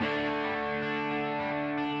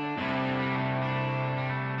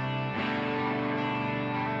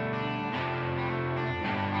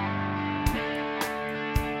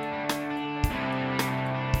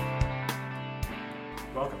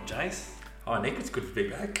Jace. Hi Nick, it's good to be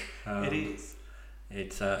back. It is.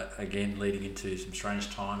 It's again leading into some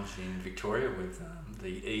strange times in Victoria with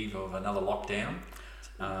the eve of another lockdown,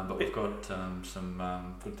 but we've got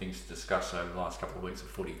some good things to discuss over the last couple of weeks of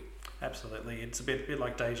footy. Absolutely. It's a bit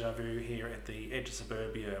like deja vu here at the Edge of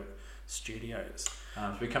Suburbia studios.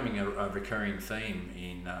 It's becoming a recurring theme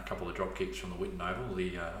in a couple of drop kicks from the Whitten Oval,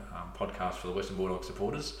 the podcast for the Western Bulldogs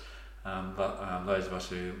supporters. But those of us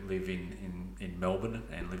who live in Melbourne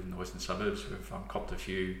and live in the western suburbs have copped a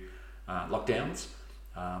few lockdowns,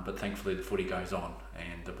 but thankfully the footy goes on,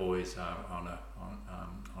 and the boys are on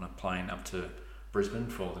a plane up to Brisbane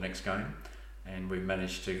for the next game, and we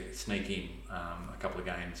managed to sneak in a couple of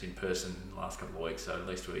games in person in the last couple of weeks, so at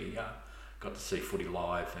least we got to see footy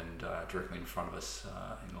live and directly in front of us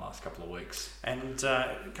in the last couple of weeks. And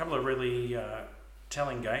a couple of really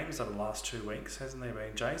telling games over the last 2 weeks, hasn't there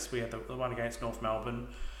been, Jace? We had the one against North Melbourne,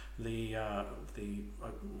 the I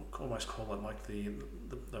almost call it like the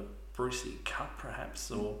Brucey Cup, perhaps,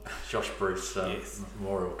 or Josh Bruce yes.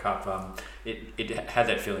 Memorial Cup. It had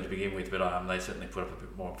that feeling to begin with, but they certainly put up a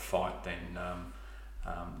bit more of a fight than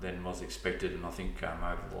was expected, and I think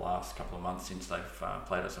over the last couple of months since they've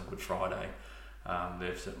played us on Good Friday,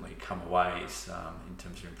 they've certainly come a ways in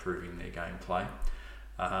terms of improving their gameplay.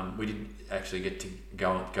 We did actually get to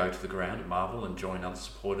go to the ground at Marvel and join other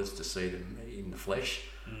supporters to see them in the flesh,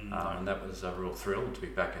 and that was a real thrill to be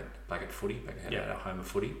back at footy, back at our home of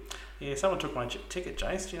footy. Yeah, someone took my ticket,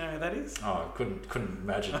 Jace. Do you know who that is? Oh, I couldn't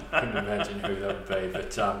imagine who that would be,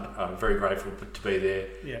 but I'm very grateful to be there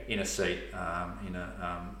in a seat, right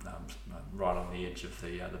on the edge of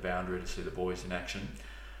the boundary to see the boys in action.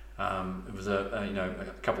 It was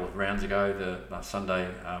a couple of rounds ago, the Sunday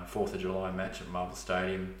 4th of July match at Marvel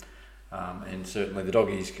Stadium, and certainly the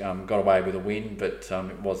Doggies got away with a win, but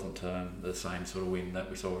it wasn't the same sort of win that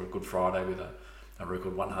we saw at Good Friday with a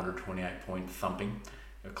record 128 point thumping.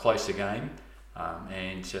 A closer game,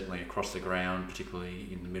 and certainly across the ground, particularly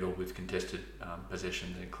in the middle with contested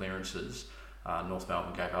possessions and clearances, North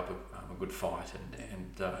Melbourne gave up a good fight,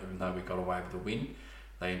 and even though we got away with a win,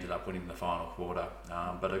 they ended up winning the final quarter.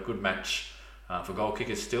 But a good match for goal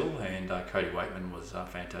kickers still, and Cody Waitman was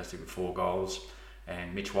fantastic with 4 goals,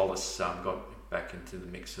 and Mitch Wallace got back into the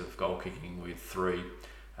mix of goal kicking with 3,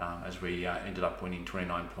 as we ended up winning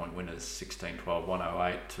 29 point winners, 16-12,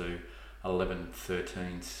 108 to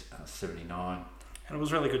 11-13, 79. And it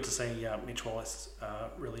was really good to see Mitch Wallace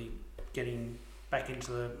really getting back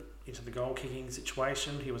into the goal kicking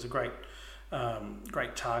situation. He was a great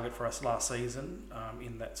target for us last season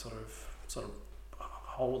in that sort of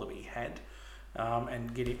hole that we had,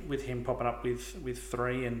 and with him popping up with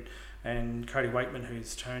 3, and Cody Waitman,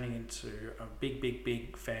 who's turning into a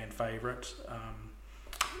big fan favourite.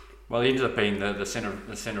 Well, he ended up being the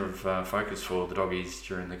centre of focus for the Doggies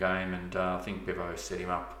during the game, and I think Bevo set him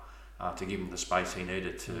up to give him the space he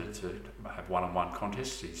needed to have one-on-one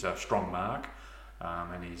contests. He's a strong mark,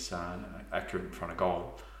 and he's accurate in front of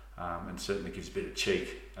goal, and certainly gives a bit of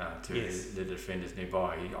cheek to the defenders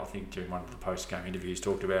nearby. I think during one of the post-game interviews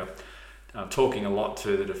talked about talking a lot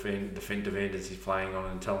to the defenders he's playing on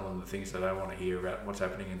and telling them the things that they want to hear about what's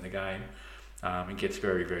happening in the game. He gets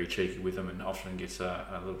very, very cheeky with them, and often gets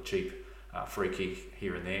a little cheap free kick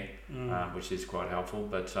here and there, which is quite helpful.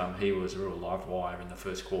 But he was a real live wire in the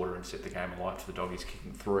first quarter and set the game alight for the Doggies,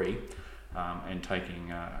 kicking 3 and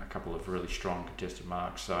taking a couple of really strong contested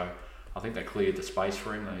marks. So I think they cleared the space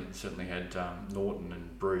for him. They certainly had Norton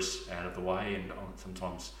and Bruce out of the way and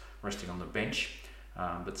sometimes resting on the bench.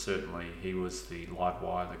 But certainly he was the live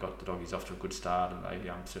wire that got the Doggies off to a good start, and they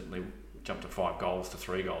certainly jumped to 5 goals to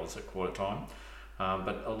 3 goals at quarter time.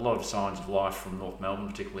 But a lot of signs of life from North Melbourne,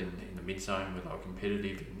 particularly in the mid-zone, where they were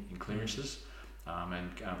competitive in clearances,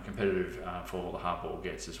 and competitive for all the hard ball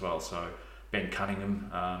gets as well. So Ben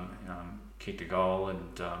Cunningham kicked a goal,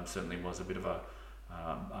 and certainly was a bit of a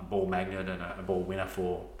ball magnet and a ball winner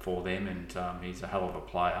for them, and he's a hell of a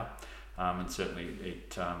player. And certainly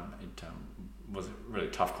it was a really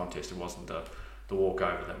tough contest. It wasn't the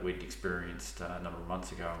walkover that we'd experienced a number of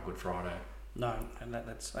months ago on Good Friday. No, and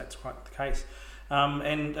that's quite the case.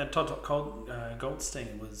 And Todd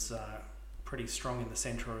Goldstein was pretty strong in the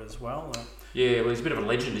centre as well. Yeah, well, he's a bit of a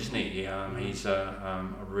legend, isn't he? He's a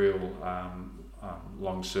real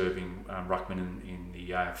long-serving ruckman in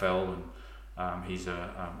the AFL, and he's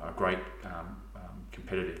a great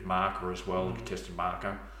competitive marker as well, contested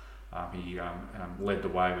marker. He led the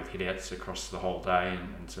way with hit-outs across the whole day,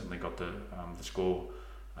 and certainly got the score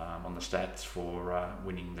on the stats for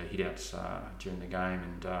winning the hit-outs during the game.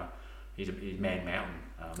 And he's man mountain.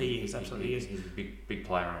 He is, absolutely. He's a big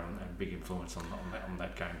player and big influence on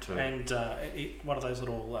that game too. And one of those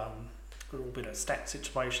little bit of stat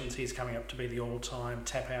situations, he's coming up to be the all-time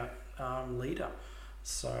tap-out leader.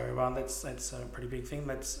 So that's a pretty big thing.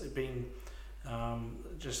 That's been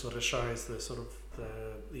just sort of shows the sort of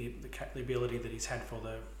the ability that he's had for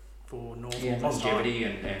North. Longevity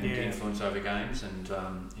and influence over games, and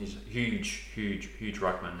he's a huge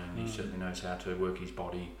ruckman, and he certainly knows how to work his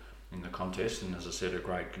body in the contest, and as I said, a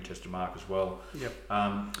great contested mark as well. Yep.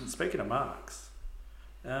 Speaking of marks,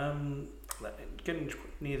 getting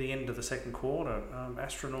near the end of the second quarter,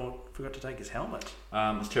 Astronaut forgot to take his helmet.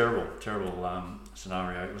 It was terrible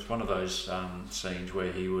scenario. It was one of those scenes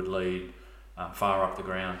where he would lead far up the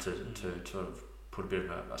ground to sort of put a bit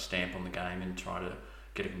of a stamp on the game and try to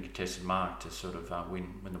get a contested mark to sort of win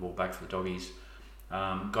the ball back for the Doggies.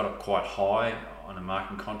 Got up quite high on a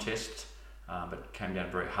marking contest, but came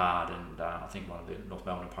down very hard, and I think one of the North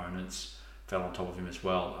Melbourne opponents fell on top of him as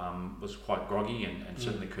well. Was quite groggy and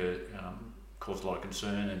certainly caused a lot of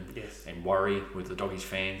concern and worry with the Doggies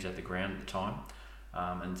fans at the ground at the time.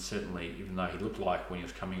 And certainly, even though he looked like when he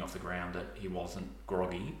was coming off the ground that he wasn't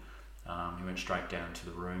groggy, he went straight down to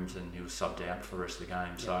the rooms and he was subbed out for the rest of the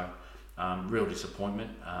game. So real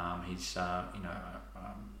disappointment. He's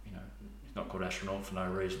he's not called Astronaut for no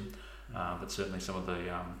reason, but certainly some of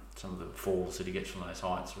the falls that he gets from those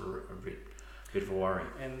heights are a bit of a worry.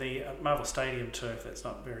 And the Marvel Stadium turf, that's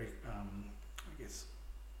not very, I guess,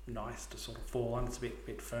 nice to sort of fall on. It's a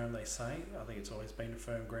bit firm, they say. I think it's always been a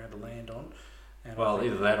firm ground to land on. And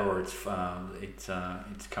either that or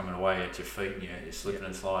it's coming away at your feet and you're slipping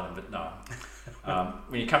and sliding. But no,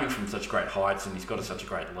 when you're coming from such great heights and he's got such a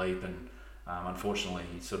great leap, and unfortunately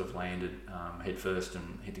he sort of landed head first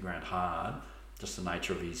and hit the ground hard. Just the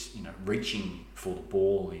nature of his reaching for the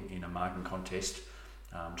ball in a marking contest,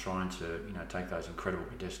 trying to take those incredible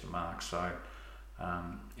contested marks. So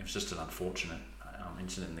it was just an unfortunate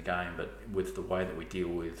incident in the game. But with the way that we deal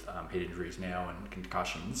with head injuries now and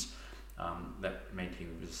concussions. That meant he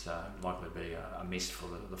was likely to be a miss for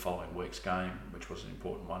the following week's game, which was an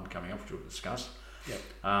important one coming up, which we'll discuss. Yep.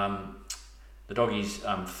 The Doggies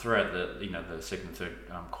throughout the second and third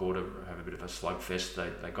quarter have a bit of a slugfest.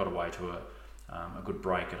 They got away to a good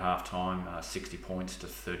break at half time, 60 points to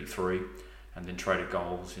 33, and then traded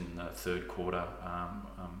goals in the third quarter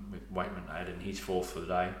with Waitman adding his fourth for the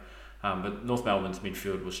day. But North Melbourne's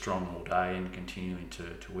midfield was strong all day and continuing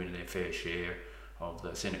to win their fair share of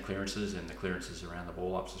the centre clearances and the clearances around the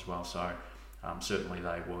ball ups as well. So certainly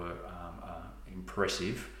they were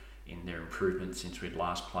impressive in their improvement since we'd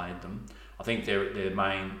last played them. I think their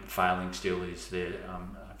main failing still is their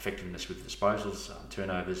effectiveness with disposals,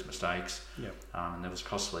 turnovers, mistakes. Yep. And there was a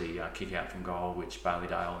costly kick out from goal which Bailey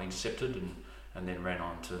Dale intercepted and then ran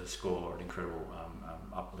on to score an incredible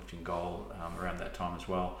uplifting goal around that time as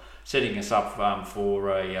well, setting us up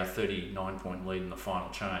for a 39-point lead in the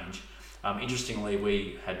final change. Interestingly,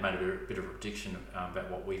 we had made a bit of a prediction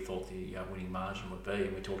about what we thought the winning margin would be,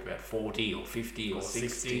 and we talked about 40 or 50 or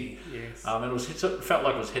 60. Yes. And it felt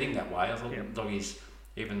like it was heading that way. I thought the Doggies,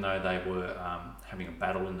 even though they were having a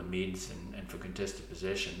battle in the mids and for contested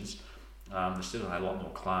possessions, they still had a lot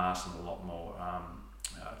more class and a lot more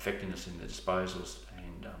effectiveness in the disposals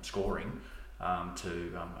and scoring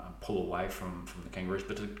to pull away from the Kangaroos.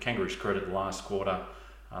 But to the Kangaroos' credit, the last quarter,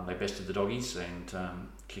 they bested the Doggies and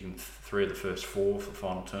kicking 3 of the first 4 for the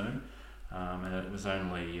final term, and it was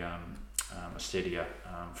only a steadier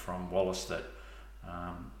from Wallace that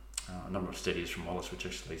a number of steadiers from Wallace which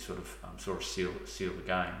actually sort of sealed the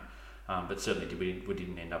game, but certainly we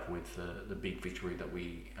didn't end up with the big victory that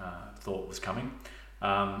we thought was coming.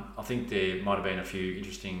 I think there might have been a few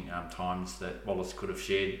interesting times that Wallace could have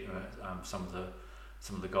shared some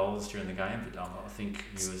of the goals during the game, but I think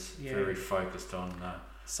he was very focused on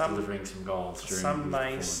delivering some goals. Some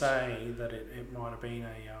may say that it might have been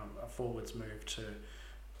a forwards move to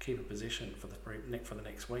keep a position for the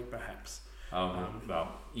next week, perhaps.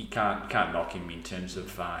 Well, you can't knock him in terms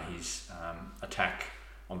of his attack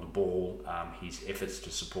on the ball, his efforts to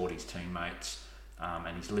support his teammates,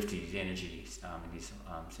 and he's lifted his energy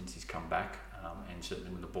since he's come back. And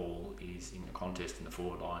certainly when the ball is in the contest in the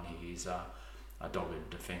forward line, he is a dogged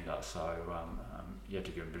defender. So you have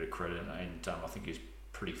to give him a bit of credit, and I think he's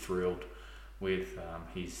pretty thrilled with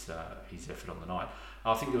his effort on the night.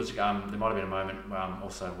 I think there might have been a moment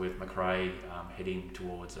also with McRae heading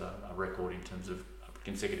towards a record in terms of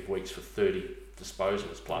consecutive weeks for 30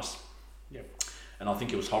 disposals plus. Yep. And I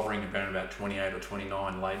think it was hovering around about 28 or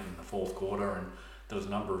 29 late in the fourth quarter, and there was a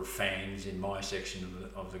number of fans in my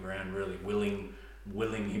section of the ground really willing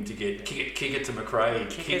willing him to kick it to McRae,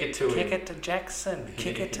 kick it to him. Kick it to Jackson.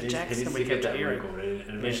 Kick it to Jackson. We kept hearing,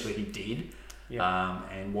 and eventually he did. Yeah.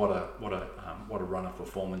 And what a run of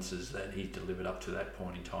performances that he delivered up to that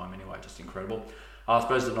point in time. Anyway, just incredible. I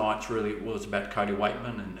suppose the night's really was about Cody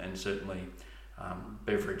Waitman, and certainly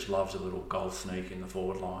Beveridge loves a little goal sneak in the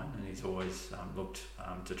forward line, and he's always looked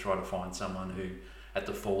to try to find someone who, at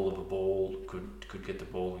the fall of a ball, could get the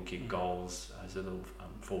ball and kick goals as a little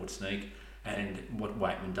forward sneak. And what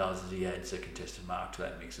Waitman does is he adds a contested mark to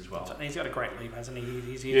that mix as well. And he's got a great leap, hasn't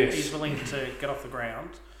he? He's willing to get off the ground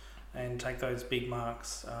and take those big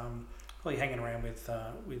marks. Probably hanging around with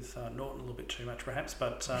Norton a little bit too much, perhaps,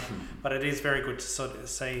 but it is very good to sort of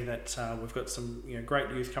see that we've got some great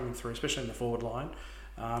youth coming through, especially in the forward line,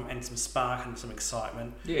 and some spark and some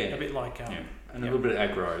excitement. Yeah, a bit like and a little bit of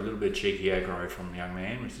aggro, a little bit of cheeky aggro from the young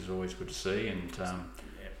man, which is always good to see, and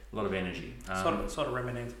a lot of energy. Sort of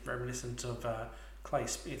reminiscent of Clay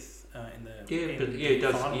Smith in the it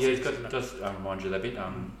does remind you of that bit.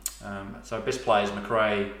 So best players: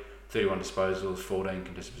 McRae, 31 disposals, 14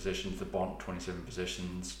 contested possessions. The Bont, 27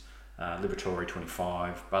 possessions. Liberatore,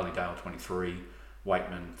 25. Bailey-Dale, 23.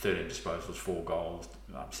 Waitman, 13 disposals, 4 goals,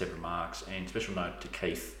 7 marks. And special note to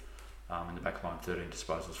Keith in the back line, 13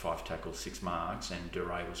 disposals, 5 tackles, 6 marks. And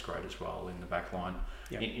Duray was great as well in the back line.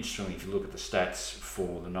 Yep. Interestingly, if you look at the stats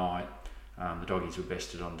for the night, the Doggies were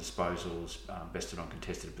bested on disposals, bested on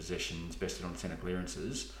contested possessions, bested on centre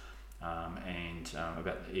clearances, and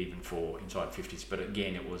about even for inside 50s. But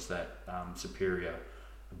again, it was that superior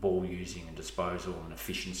ball using and disposal and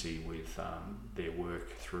efficiency with their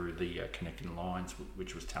work through the connecting lines,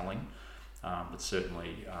 which was telling. But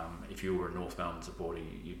certainly, if you were a North Melbourne supporter,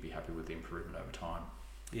 you'd be happy with the improvement over time.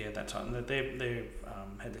 Yeah, that's right. They've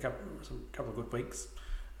had a couple of good weeks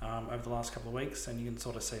over the last couple of weeks, and you can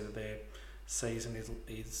sort of see that their season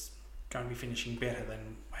is going to be finishing better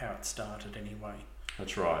than how it started anyway.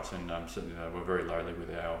 That's right, and certainly we're very lowly with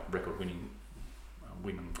our record-winning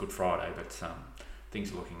win on Good Friday, but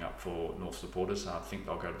things are looking up for North supporters. I think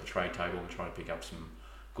they'll go to the trade table and try to pick up some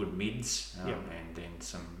good mids, and then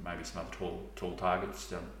maybe some other tall targets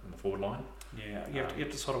down in the forward line. Yeah, you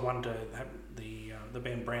have to sort of wonder the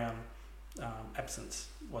Ben Brown absence,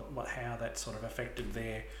 how that sort of affected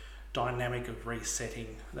their dynamic of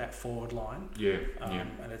resetting that forward line.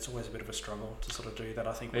 And it's always a bit of a struggle to sort of do that.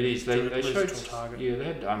 I think it is. They showed target. Yeah, they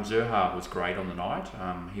had Zerha was great on the night.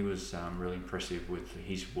 He was really impressive with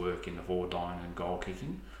his work in the forward line and goal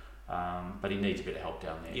kicking. But he needs a bit of help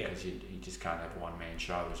down there because you just can't have a one-man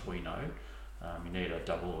show, as we know. You need a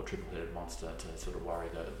double or triple-headed monster to sort of worry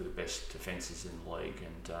the best defences in the league.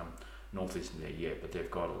 And North isn't there yet, but they've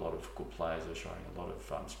got a lot of good players. They're showing a lot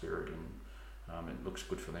of spirit, and it looks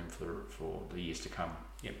good for them for the years to come.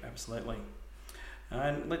 Yep, absolutely.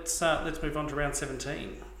 And let's move on to round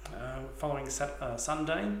 17. Following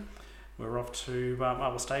Sunday, we're off to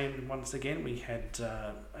Marvel Stadium once again. We had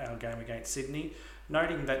our game against Sydney,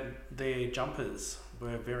 noting that their jumpers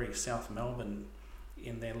were very South Melbourne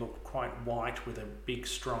in their look, quite white with a big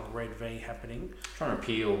strong red V happening. Trying to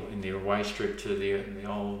appeal in their away strip to the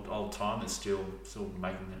old timers, still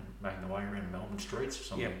making the way around Melbourne streets or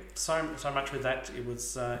something. Yeah, so much with that. It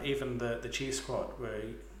was even the cheer squad were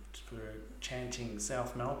chanting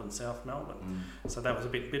South Melbourne. So that was a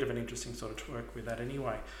bit of an interesting sort of twerk with that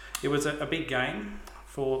anyway. It was a big game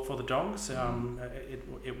for the Dogs.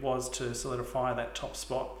 It was to solidify that top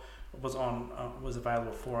spot. Was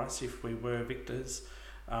available for us if we were victors.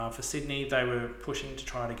 For Sydney, they were pushing to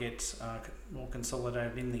try to get more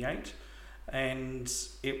consolidated in the 8, and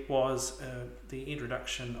it was the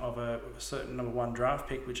introduction of a certain number 1 draft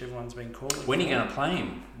pick, which everyone's been calling. When are you going to play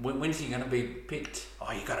him? When's he going to be picked?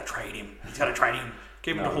 Oh, you got to trade him. He's got to trade him.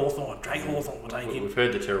 Give him to Hawthorn. Drake Hawthorn will take him. We've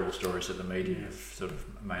heard the terrible stories that the media have sort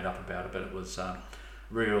of made up about it, but it was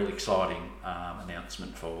real exciting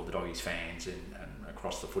announcement for the Doggies fans and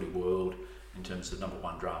across the footy world in terms of the number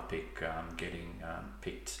 1 draft pick getting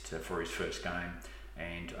picked for his first game.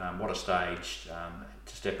 And what a stage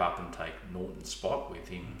to step up and take Norton's spot with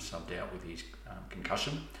him subbed out with his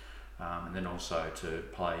concussion, and then also to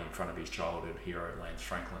play in front of his childhood hero Lance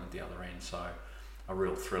Franklin at the other end. So a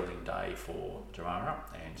real thrilling day for Jamara,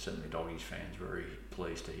 and certainly Doggies fans very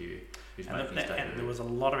pleased to hear he's making his debut. And there was a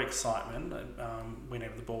lot of excitement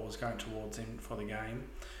whenever the ball was going towards him for the game.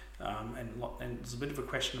 And there's a bit of a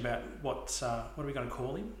question about what are we going to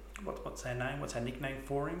call him? What's our name? What's our nickname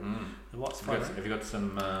for him? Have you got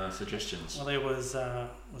some suggestions? Well, there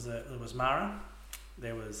was Mara,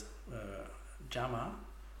 there was Jama,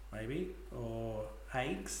 maybe, or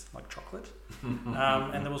Hagues, like chocolate,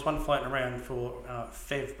 and there was one floating around for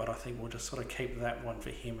Fev, but I think we'll just sort of keep that one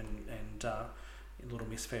for him, and little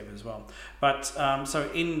Miss Feb as well. But so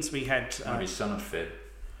Inns we had Maybe son of Feb.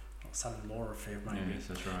 son-in-law of Feb maybe. Yes,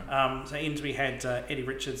 that's right. So Inns we had Eddie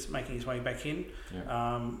Richards making his way back in.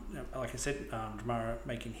 Yeah. Like I said, Dramara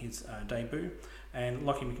making his debut, and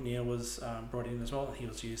Lockie McNeil was brought in as well, and he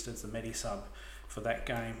was used as the medi sub for that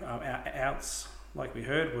game. Outs, like we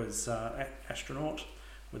heard, was Astronaut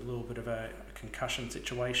with a little bit of a concussion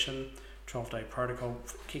situation. 12-day protocol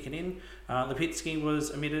kicking in. Lipinski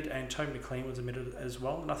was omitted and Toby McLean was omitted as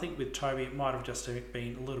well. And I think with Toby, it might have just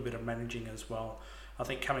been a little bit of managing as well. I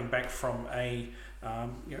think coming back from a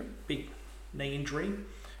big knee injury,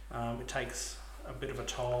 it takes a bit of a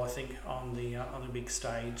toll, I think, on the big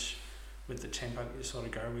stage with the tempo that you sort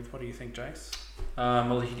of go with. What do you think, Jace?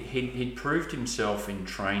 Well, he'd proved himself in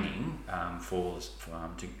training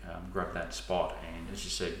to grab that spot, and as you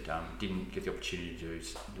said, didn't get the opportunity to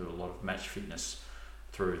do a lot of match fitness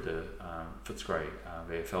through the Footscray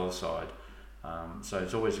VFL side. So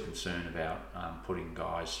it's always a concern about putting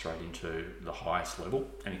guys straight into the highest level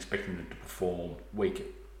and expecting them to perform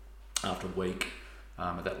week after week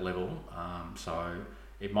at that level. So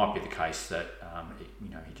it might be the case that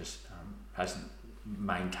he just hasn't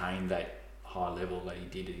maintained that high level that he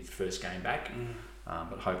did in his first game back.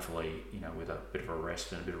 But hopefully, with a bit of a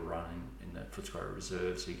rest and a bit of a run in the Footscray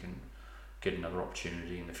reserves, he can get another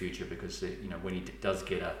opportunity in the future, because when he does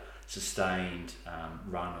get a sustained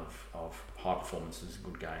run of high performances and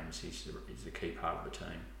good games, he's a key part of the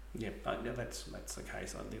team. Yeah, that's the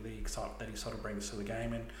case. The excitement that he sort of brings to the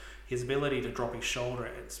game, and his ability to drop his shoulder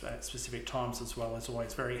at specific times as well is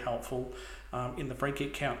always very helpful in the free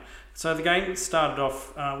kick count. So the game started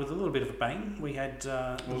off with a little bit of a bang. We had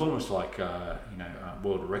it was almost like a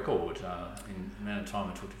world record in the amount of time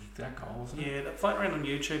it took to kick that goal, wasn't it? Yeah, that floating around on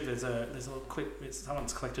YouTube. There's a little clip.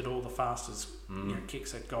 Someone's collected all the fastest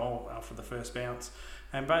kicks at goal for the first bounce.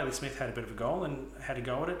 And Bailey Smith had a bit of a goal and had a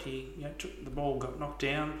go at it. He took the ball, got knocked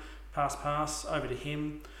down, pass over to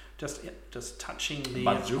him, just touching the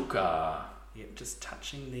bazooka. Just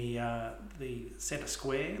touching the centre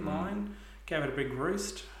square line. Gave it a big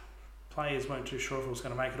roost. Players weren't too sure if it was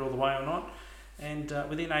going to make it all the way or not. And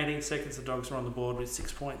within 18 seconds, the Dogs were on the board with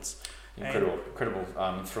 6 points. Incredible,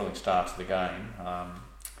 thrilling start to the game.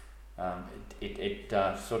 It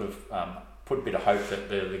sort of put a bit of hope that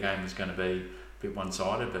the game was going to be a bit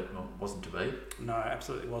one-sided, but it wasn't to be. No,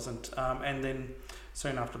 absolutely wasn't. And then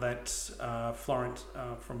soon after that, Florent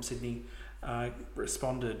from Sydney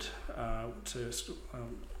responded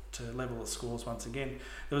to level the scores once again.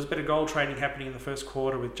 There was a bit of goal trading happening in the first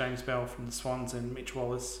quarter with James Bell from the Swans and Mitch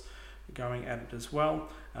Wallace going at it as well.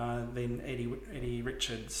 Then Eddie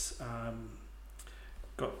Richards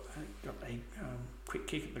got a quick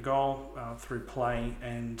kick at the goal through play,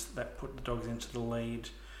 and that put the Dogs into the lead.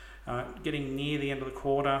 Getting near the end of the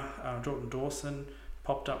quarter, Jordan Dawson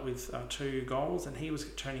popped up with 2 goals, and he was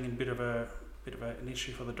turning in a bit of an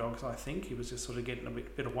issue for the Dogs. I think he was just sort of getting a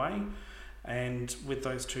bit away, and with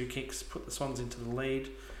those 2 kicks, put the Swans into the lead.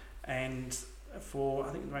 And for I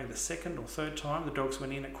think maybe the second or third time, the Dogs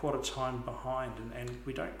went in at quarter time behind, and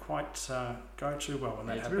we don't quite go too well when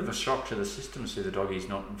that happens. It's a bit of a shock to the system to see the Doggies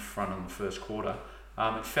not in front in the first quarter.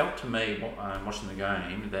 It felt to me, watching the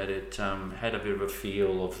game, that it had a bit of a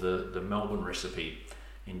feel of the Melbourne recipe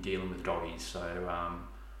in dealing with Doggies. So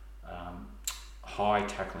high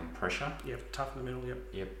tackling pressure. Yep, tough in the middle.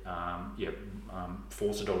 Yep.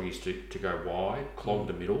 Force the Doggies to go wide, clog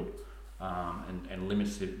the middle, and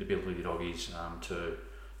limits the ability of the Doggies to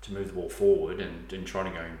move the ball forward, and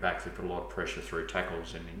trying to going back, they put a lot of pressure through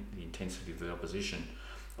tackles and the intensity of the opposition.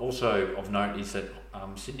 Also of note is that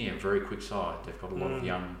Sydney are a very quick side. They've got a lot of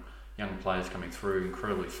young players coming through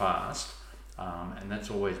incredibly fast, and that's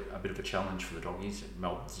always a bit of a challenge for the Doggies.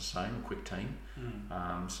 Melbourne's the same, a quick team.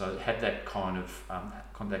 So it had that kind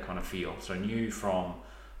of feel. So I knew from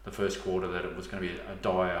the first quarter that it was going to be a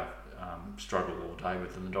dire struggle all day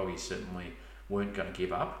with them. The Doggies certainly weren't going to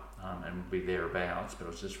give up and would be thereabouts, but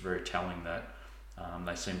it was just very telling that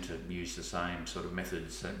they seem to use the same sort of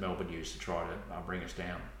methods that Melbourne used to try to bring us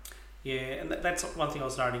down. Yeah, and that's one thing I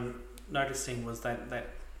was noticing was that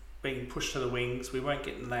being pushed to the wings, we weren't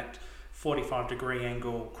getting that 45-degree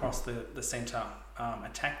angle across the centre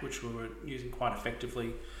attack, which we were using quite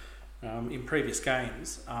effectively in previous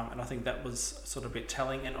games, and I think that was sort of a bit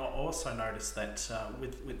telling. And I also noticed that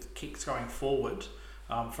with kicks going forward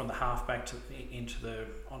from the halfback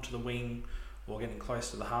onto the wing, or getting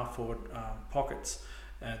close to the half forward pockets,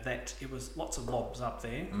 that it was lots of lobs up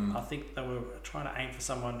there. I think they were trying to aim for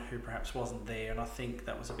someone who perhaps wasn't there, and I think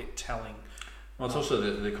that was a bit telling. Well, it's also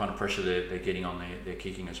the kind of pressure they're getting on their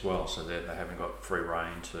kicking as well, so they haven't got free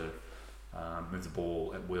rein to move the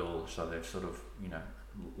ball at will, so they've sort of,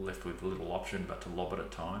 left with little option but to lob it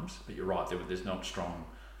at times. But you're right, there's not strong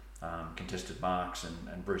contested marks,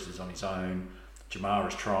 and Bruce is on his own. Jamar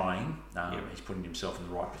is trying, he's putting himself in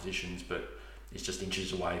the right positions, but he's just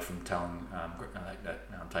inches away from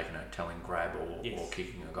taking a telling grab or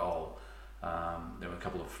kicking a goal. There were a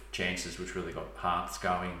couple of chances which really got hearts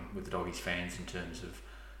going with the Doggies fans in terms of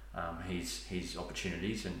his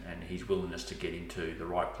opportunities and his willingness to get into the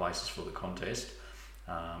right places for the contest.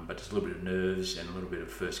 But just a little bit of nerves and a little bit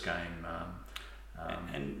of first game.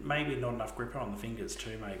 And maybe not enough gripper on the fingers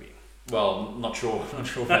too, maybe. Well, not sure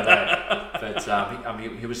about that. But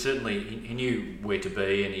he was certainly, he knew where to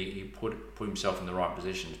be, and he put himself in the right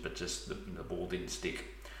positions, but just the ball didn't stick.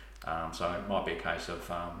 So it might be a case of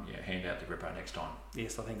hand out the gripper next time.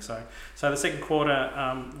 Yes, I think so. So the second quarter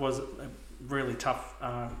was a really tough,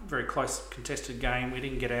 very close contested game. We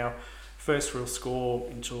didn't get our first real score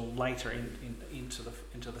until later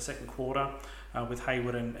into the second quarter, with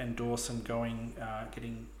Hayward and Dawson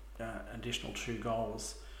getting additional 2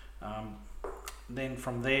 goals. Then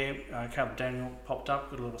from there, Caleb Daniel popped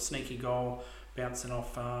up with a little sneaky goal, bouncing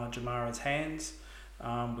off Jamara's hands,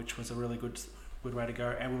 which was a really good way to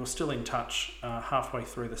go. And we were still in touch halfway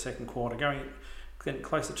through the second quarter. Getting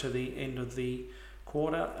closer to the end of the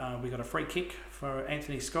quarter, we got a free kick for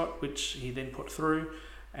Anthony Scott, which he then put through.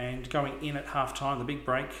 And going in at half time, the big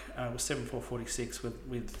break was 7-4-46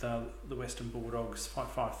 with the Western Bulldogs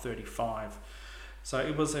 5-5-35. So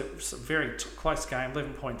it was a very close game,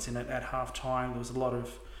 11 points in it at half time. There was a lot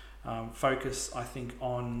of focus, I think,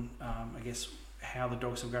 on how the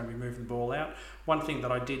Dogs were going to be moving the ball out. One thing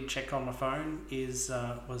that I did check on my phone was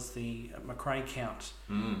the McRae count.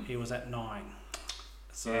 He was at 9.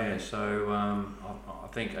 So I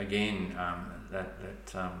think again that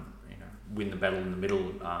win the battle in the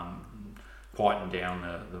middle, quieten down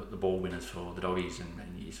the ball winners for the Doggies,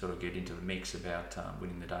 and you sort of get into the mix about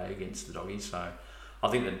winning the day against the Doggies. So I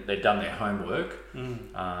think that they've done their homework,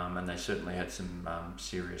 and they certainly had some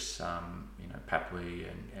serious, Papley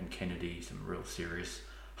and Kennedy, some real serious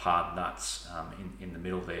hard nuts in the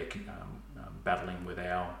middle there, battling with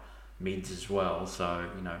our mids as well. So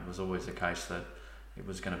it was always the case that it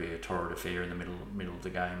was going to be a torrid affair in the middle of the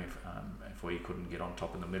game if we couldn't get on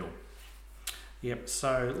top in the middle. Yep,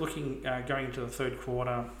 so going into the third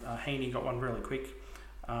quarter, Heaney got one really quick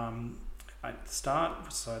at the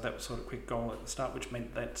start, so that was sort of a quick goal at the start, which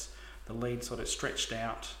meant that the lead sort of stretched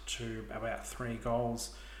out to about 3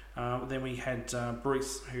 goals. Then we had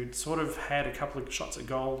Bruce, who'd sort of had a couple of shots at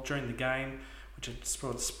goal during the game, which had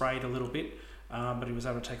sort of sprayed a little bit, but he was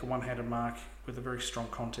able to take a one-handed mark with a very strong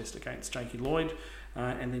contest against Jakey Lloyd,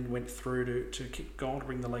 and then went through to kick goal to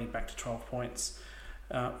bring the lead back to 12 points.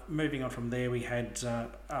 Moving on from there, we had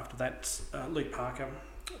after that Luke Parker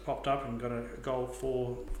popped up and got a goal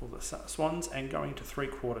for the Swans, and going to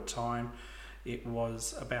 3-quarter time, it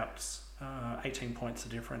was about 18 points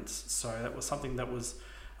of difference. So that was something that was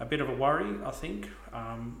a bit of a worry, I think.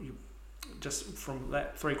 Just from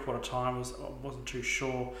that 3-quarter time, I wasn't too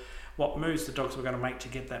sure what moves the Dogs were going to make to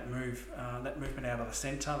get that movement out of the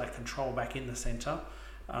centre, that control back in the centre,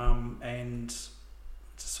 and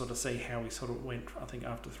to sort of see how we sort of went, I think,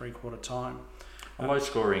 after 3-quarter time. A low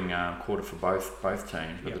scoring quarter for both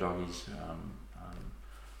teams, but the Doggies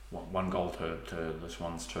one goal to the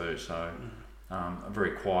Swans 2, so a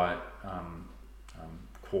very quiet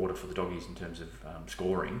quarter for the Doggies in terms of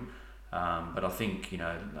scoring, but I think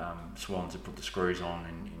Swans have put the screws on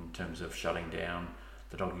in terms of shutting down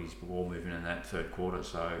the Doggies' ball movement in that third quarter,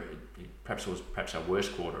 so it perhaps was our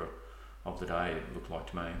worst quarter of the day, it looked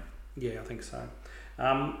like to me. Yeah, I think so.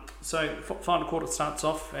 So final quarter starts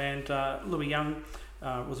off, and Louis Young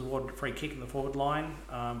was awarded a free kick in the forward line,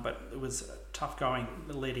 but it was tough going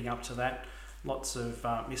leading up to that. Lots of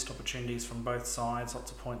missed opportunities from both sides,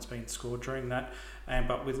 lots of points being scored during that,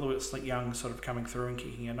 but with Louis Young sort of coming through and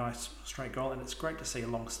kicking a nice straight goal, and it's great to see a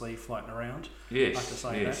long sleeve floating around.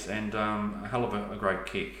 Yes, and a hell of a great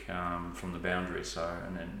kick from the boundary. So,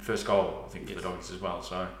 and then first goal, I think, for the Dogs as well.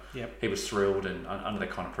 So he was thrilled, and under that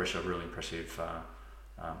kind of pressure, really impressive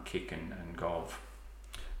kick and goal.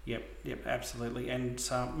 Yep, absolutely. And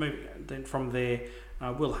then from there,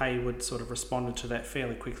 Will Hayward sort of responded to that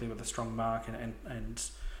fairly quickly with a strong mark and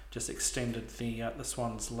just extended the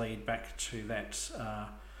Swans' lead back to that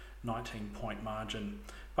 19-point margin.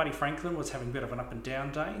 Buddy Franklin was having a bit of an up and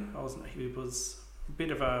down day. He was a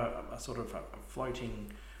bit of a sort of a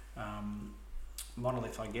floating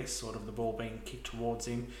monolith, I guess, sort of the ball being kicked towards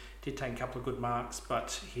him. Did take a couple of good marks,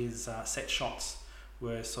 but his set shots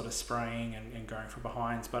were sort of spraying and going for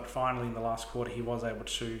behinds. But finally, in the last quarter, he was able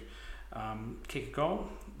to kick a goal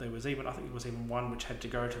there was even, I think it was even one which had to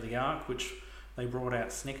go to the arc, which they brought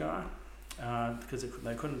out Snicker because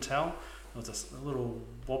they couldn't tell. There was a little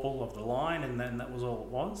wobble of the line, and then that was all it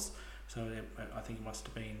was. So I think it must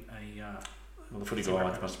have been well, the footy guy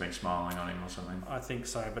must have been smiling on him or something. I think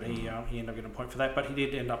so, but he ended up getting a point for that. But he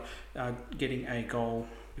did end up getting a goal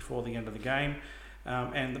before the end of the game.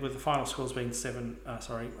 And with the final scores being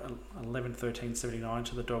 11-13-79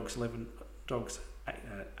 to the Dogs,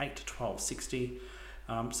 8 to 12-60.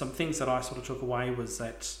 Some things that I sort of took away was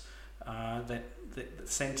that the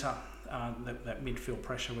centre, that midfield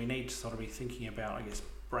pressure, we need to sort of be thinking about, I guess,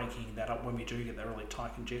 breaking that up when we do get that really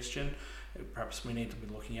tight congestion. Perhaps we need to be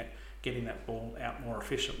looking at getting that ball out more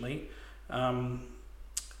efficiently. And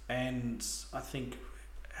I think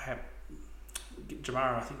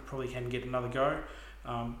Jamarra, I think, probably can get another go.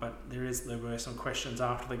 But there were some questions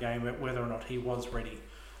after the game about whether or not he was ready.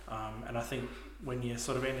 And I think when you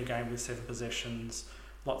sort of end a game with 7 possessions,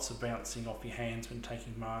 lots of bouncing off your hands when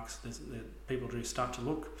taking marks, people do start to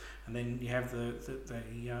look, and then you have the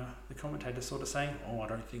commentator sort of saying, "Oh, I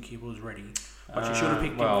don't think he was ready." But you should have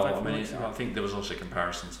picked him. I think there was also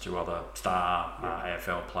comparisons to other star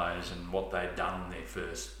AFL players and what they'd done in their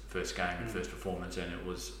first game and first performance, and it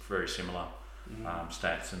was very similar.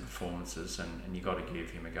 Stats and performances, and you got to give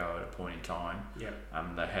him a go at a point in time. Yeah.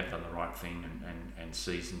 They have done the right thing and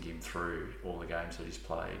seasoned him through all the games that he's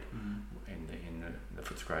played in the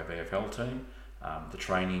Footscray VFL team. The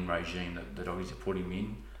training regime that the Doggies have put him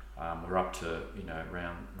in, we're up to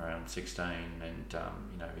round 16, and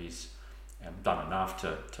he's done enough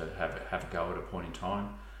to have a go at a point in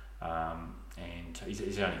time, and he's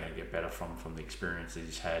only going to get better from the experience that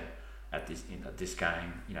he's had. At this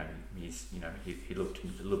game, he looked a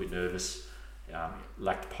little bit nervous,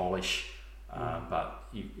 lacked polish, but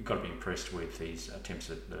you've got to be impressed with his attempts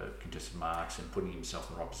at the contested marks and putting himself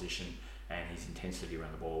in the right position, and his intensity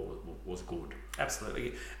around the ball was good.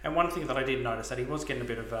 Absolutely. And one thing that I did notice that he was getting a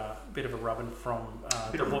bit of a rubbing from a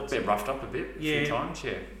bit roughed up a few times,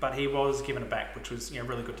 yeah. But he was given it back, which was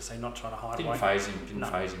really good to see. Not trying to hide away. Didn't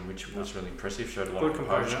phase him, which was really impressive. Showed a lot of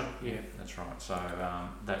composure. Yeah, that's right. So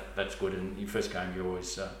that's good. And in your first game, you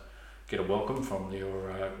always get a welcome from your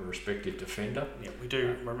respective defender. Yeah, we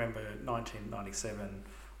do remember 1997.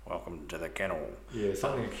 Welcome to the kennel. Yeah,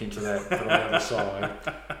 something akin to that, but on the other side.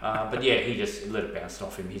 But yeah, he just let it bounce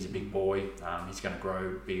off him. He's a big boy. He's going to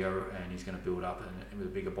grow bigger, and he's going to build up with a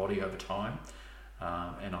bigger body over time.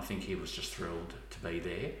 And I think he was just thrilled to be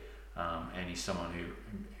there. And he's someone who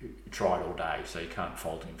tried all day, so you can't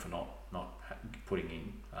fault him for not putting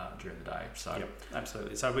in during the day. So yep,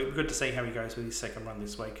 absolutely. So we're good to see how he goes with his second run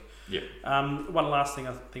this week. Yeah. One last thing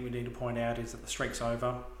I think we need to point out is that the streak's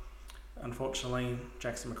over. Unfortunately,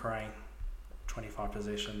 Jackson Macrae, 25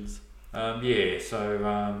 possessions.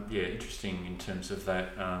 Interesting in terms of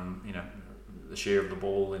that. The share of the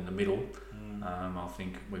ball in the middle. I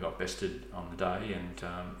think we got bested on the day, and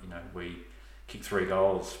we kicked 3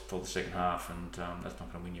 goals for the second half, and that's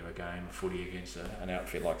not going to win you a game of footy against an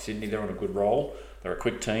outfit like Sydney. They're on a good roll. They're a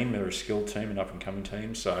quick team. They're a skilled team, an up and coming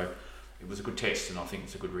team. So it was a good test, and I think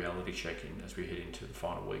it's a good reality check in as we head into the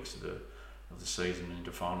final weeks of the season and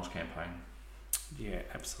into finals campaign. Yeah,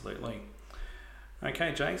 absolutely.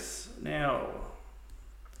 Okay, Jace. Now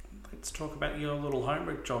let's talk about your little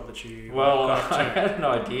homework job that you. Well, I had an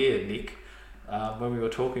idea, Nick, when we were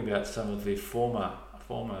talking about some of the former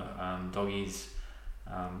Doggies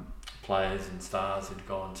players and stars who'd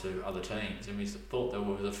gone to other teams, and we thought there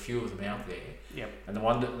was a few of them out there. Yep. And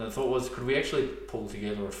the thought was, could we actually pull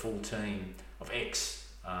together a full team of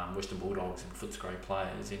Western Bulldogs and Footscray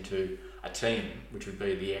players into a team which would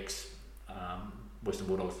be the Western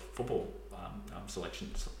Bulldogs football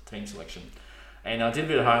team selection. And I did a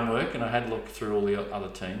bit of homework, and I had looked through all the other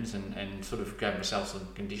teams and sort of gave myself some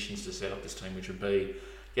conditions to set up this team, which would be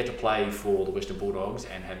you had to play for the Western Bulldogs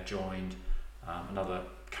and have joined another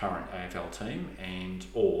current AFL team,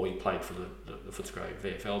 or you played for the Footscray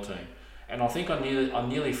VFL team. And I think I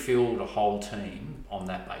nearly filled a whole team on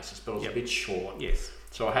that basis, but I was a bit short. Yes.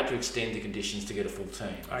 So I had to extend the conditions to get a full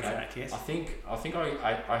team. Okay. Yes. I think I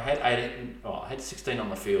had 18. I had 16 on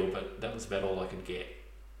the field, but that was about all I could get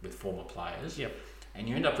with former players. Yep. And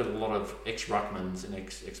you end up with a lot of ex-ruckmans and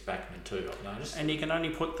ex-backmen too, I've noticed. And you can only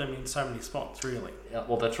put them in so many spots, really.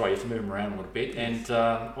 Well, that's right. You have to move them around a little bit. Yes.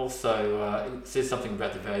 And also, it says something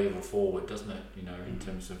about the value of a forward, doesn't it? In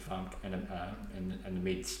terms of and the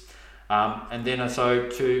mids. And then so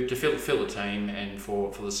to fill the team, and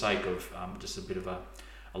for the sake of just a bit of a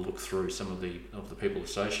look through some of the people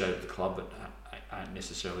associated with the club but aren't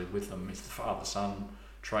necessarily with them, is the father-son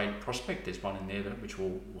trade prospect. There's one in there which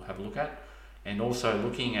we'll have a look at. and also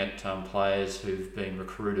looking at players who've been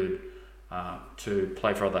recruited to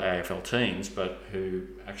play for other AFL teams, but who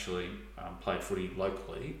actually played footy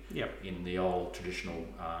locally in the old traditional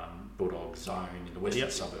Bulldog zone in the western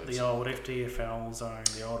suburbs. The old FDFL zone,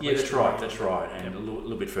 the old... Yeah, that's right. And a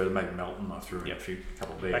little bit further, maybe Melton, I threw in a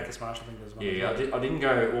couple there. Bacchus Marsh, I think there's one. Yeah, I didn't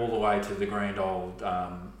go all the way to the grand old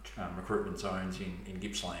recruitment zones in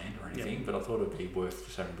Gippsland or anything, but I thought it'd be worth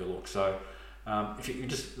just having a look. So if you can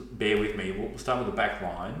just bear with me, we'll start with the back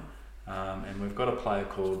line. And we've got a player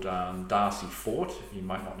called Darcy Fort. You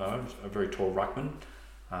might not know, a very tall ruckman.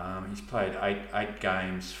 He's played eight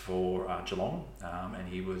games for Geelong, and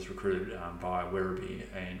he was recruited by Werribee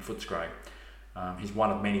and Footscray. He's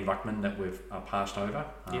one of many ruckmen that we've passed over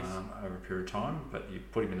over a period of time, but you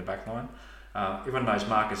put him in the back line. Everyone knows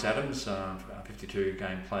Marcus Adams, 52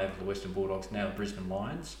 game player for the Western Bulldogs, now the Brisbane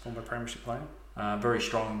Lions. Former premiership player. Very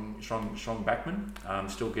strong backman.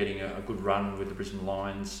 Still getting a good run with the Brisbane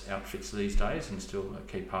Lions outfits these days, and still a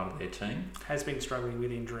key part of their team. Has been struggling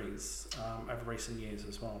with injuries over recent years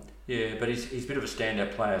as well. Yeah, but he's a bit of a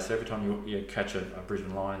standout player. So every time you catch a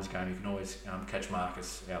Brisbane Lions game, you can always catch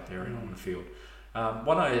Marcus out there on the field.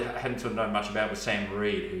 One I hadn't sort of known much about was Sam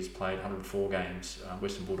Reid, who's played 104 games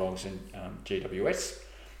Western Bulldogs and GWS.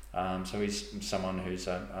 So he's someone who's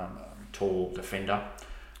a tall defender.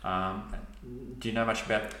 Do you know much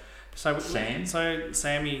about Sam? So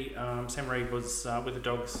Sam Reid was with the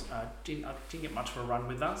Dogs. Didn't get much of a run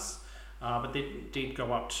with us, but did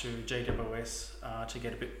go up to GWS to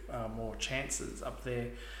get a bit more chances up there.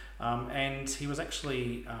 And he was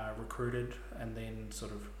actually recruited and then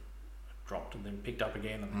sort of dropped and then picked up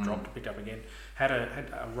again and dropped and picked up again. Had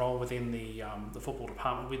a role within the football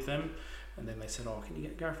department with them. And then they said, can you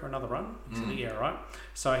go for another run? He said, yeah, right.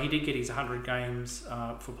 So he did get his 100 games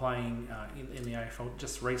for playing in the AFL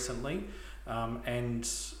just recently. And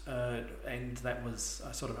that was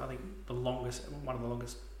sort of, I think, one of the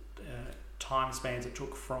longest time spans it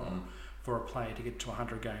took for a player to get to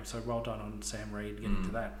 100 games. So well done on Sam Reid getting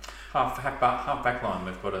to that. Half back line,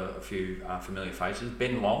 we've got a few familiar faces.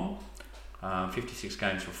 Ben Long, 56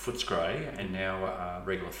 games for Footscray, and now a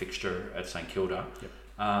regular fixture at St Kilda. Yep.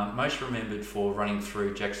 Most remembered for running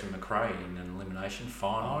through Jackson McRae in an elimination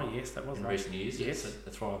final. Oh yes, that was in right. recent years. Yes,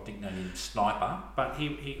 that's why I think they named Sniper. But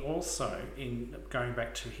he also, in going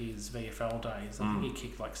back to his VFL days, I think he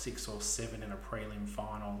kicked like 6 or 7 in a prelim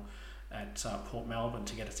final at Port Melbourne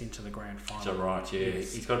to get us into the grand final. Is that right? Yeah,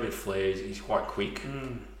 yes. He's got a bit of flair. He's quite quick.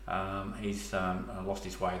 He's lost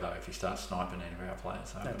his way though if he starts sniping any of our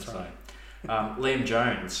players. That's right. Liam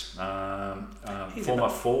Jones, former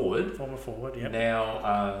forward, yep.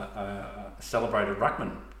 Now celebrated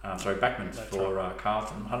backman for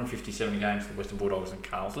Carlton. 157 games for the Western Bulldogs and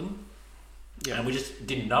Carlton. Yep. And we just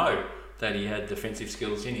didn't know that he had defensive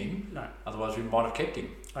skills in him. No. Otherwise we might have kept him.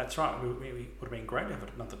 That's right. We would have been great to have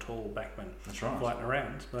another tall backman. That's right. Floating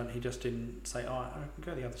around, but he just didn't say, I can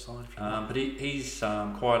go the other side. If you want. But he's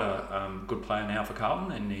quite a good player now for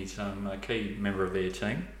Carlton, and he's a key member of their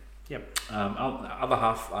team. Yep. Other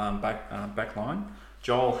half back line,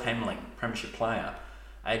 Joel Hamling, premiership player,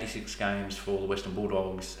 86 games for the Western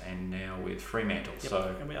Bulldogs and now with Fremantle. Yep.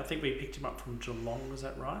 So and I think we picked him up from Geelong. Was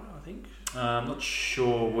that right? I think. I'm not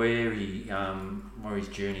sure where his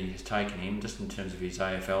journey has taken him. Just in terms of his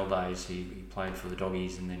AFL days, he played for the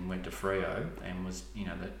Doggies and then went to Freo and was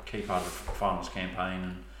the key part of the finals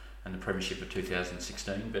campaign and the premiership of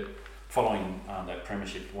 2016. But following that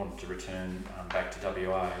premiership, wanted to return back to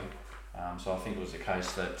WA. So I think it was a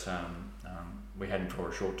case that we had him for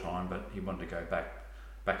a short time, but he wanted to go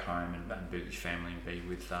back home and be with his family and be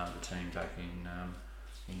with the team back in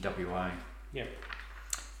WA. Yep.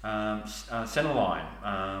 Centre line.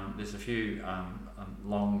 There's a few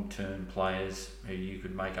long-term players who you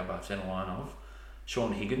could make up a centre line of.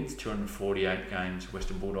 Sean Higgins, 248 games,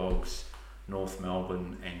 Western Bulldogs, North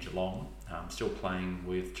Melbourne and Geelong. Still playing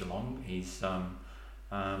with Geelong. He's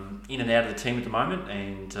in and out of the team at the moment,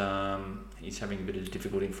 and he's having a bit of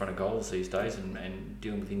difficulty in front of goals these days and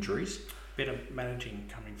dealing with injuries. Bit of managing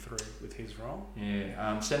coming through with his role.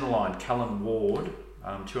 Yeah. Centre line, Callan Ward,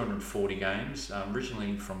 240 games,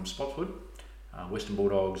 originally from Spotswood, Western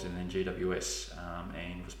Bulldogs and then GWS,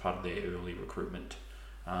 and was part of their early recruitment,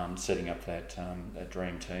 setting up that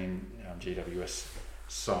dream team, GWS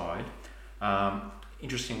side.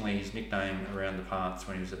 Interestingly, his nickname around the parts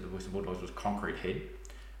when he was at the Western Bulldogs was Concrete Head.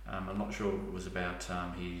 I'm not sure it was about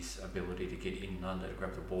his ability to get in and under to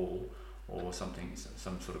grab the ball or something,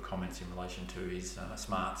 some sort of comments in relation to his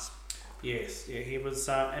smarts. Yes, yeah, he was,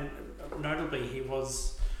 and notably he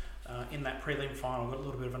was in that prelim final, got a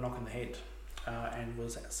little bit of a knock in the head. and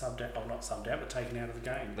was subbed out, or not subbed out, but taken out of the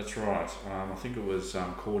game. That's right. I think it was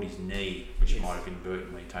caught his knee, which Yes. might have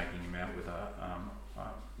inadvertently taken him out with a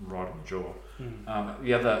right on the jaw. Mm.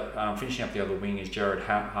 The other finishing up the other wing is Jared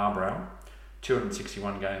Harbrow,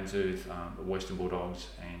 261 games with the Western Bulldogs,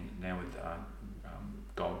 and now with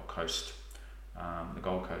Gold Coast, the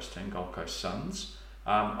Gold Coast team, Gold Coast Suns.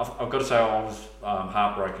 I've got to say I was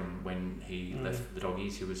heartbroken when he left the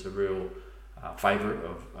Doggies. He was a real favourite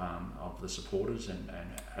of the supporters and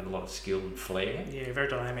had a lot of skill and flair. Yeah, very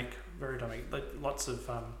dynamic, very dynamic. Lots of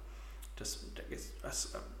just it's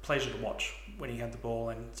a pleasure to watch when he had the ball,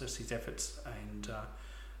 and just his efforts and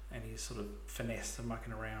his sort of finesse and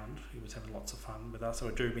mucking around. He was having lots of fun with us. So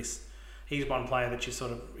I do miss. He's one player that you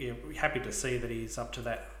sort of happy to see that he's up to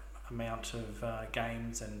that amount of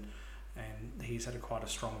games, and he's had quite a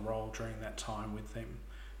strong role during that time with them,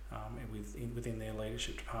 within their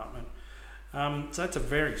leadership department. So that's a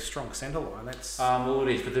very strong centre line. That's well,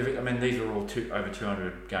 it is, but these are all over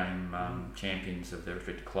 200 game champions of their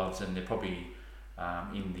respective clubs, and they're probably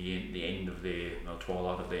in the end of their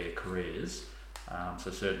twilight of their careers.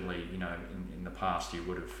 So certainly, in the past you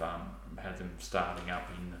would have had them starting up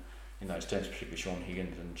in those teams, particularly Sean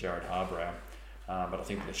Higgins and Jared Harbrow. But I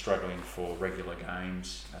think they're struggling for regular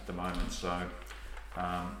games at the moment. So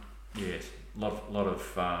yes, a lot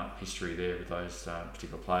of history there with those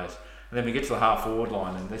particular players. And then we get to the half forward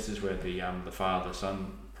line, and this is where the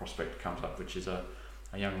father-son prospect comes up, which is a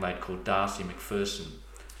young lad called Darcy McPherson,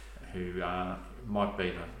 who might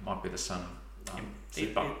be the son of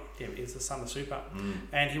Super. He's the son of Super,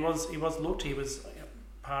 and he was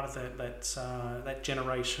part of that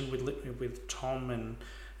generation with Tom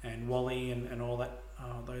and Wally and all that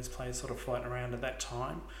those players sort of floating around at that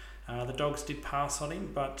time. The Dogs did pass on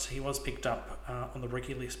him, but he was picked up on the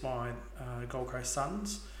rookie list by Gold Coast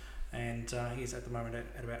Suns. And he's at the moment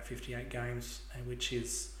at about 58 games, which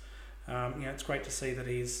is, it's great to see that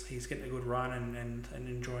he's getting a good run and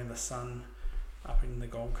enjoying the sun up in the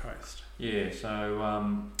Gold Coast. Yeah,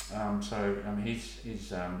 so he's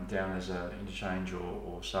down as an interchange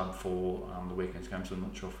or sub for the weekend's game, so I'm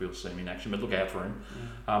not sure if we'll see him in action, but look out for him.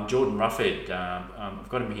 Jordan Ruffhead, I've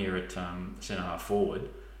got him here at centre half forward,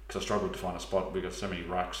 because I struggled to find a spot. We've got so many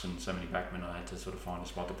rucks and so many backmen, I had to sort of find a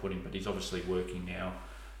spot to put him, but he's obviously working now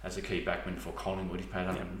as a key backman for Collingwood. He's played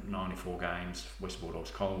 194 games, West Bulldogs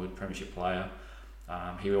Collingwood, premiership player.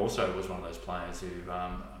 He also was one of those players who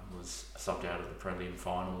was subbed out of the prelim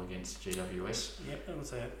final against GWS. Yeah, it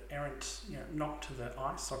was an errant knock to the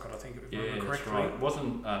eye socket, I think, if I remember correctly. That's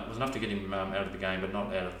right. It was enough to get him out of the game, but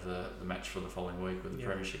not out of the match for the following week with the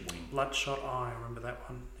premiership win. Bloodshot eye, I remember that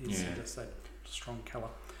one. He's just that strong colour.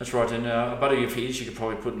 That's right, and a buddy of his you could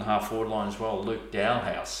probably put in the half forward line as well, Luke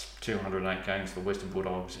Dowhouse, 208 games for the Western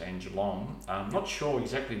Bulldogs and Geelong. Not sure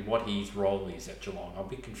exactly what his role is at Geelong. I'm a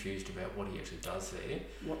bit confused about what he actually does there.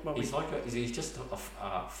 He's just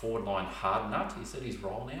a forward line hard nut? Is that his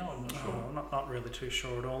role now? I'm not sure. Not really too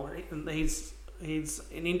sure at all. He's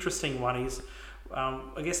an interesting one. He's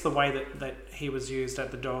I guess the way that he was used at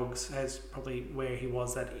the Dogs has probably where he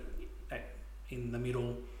was that in the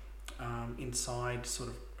middle, inside sort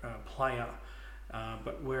of player,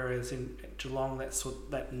 but whereas in Geelong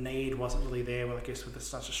that need wasn't really there. Well, I guess with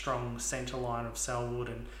such a strong centre line of Selwood,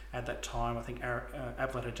 and at that time I think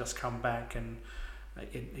Ablett had just come back, and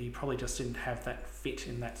he probably just didn't have that fit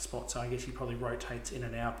in that spot. So I guess he probably rotates in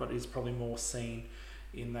and out, but is probably more seen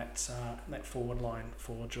in that forward line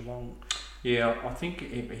for Geelong. Yeah, I think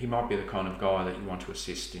he might be the kind of guy that you want to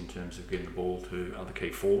assist in terms of getting the ball to other key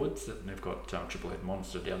forwards. That they've got Triple Head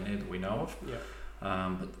Monster down there that we know of. Yeah.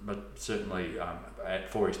 But certainly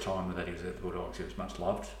for his time that he was at the Bulldogs, he was much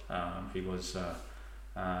loved. He was a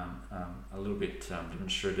little bit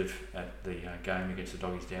demonstrative at the game against the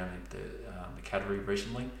Doggies down at the Cattery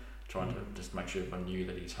recently, trying to just make sure everyone knew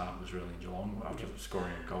that his heart was really in Geelong after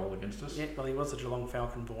scoring a goal against us. Yeah, well, he was a Geelong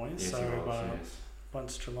Falcon boy, yes, so he was, yes.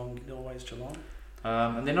 Once Geelong, always Geelong.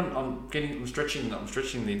 And then I'm stretching.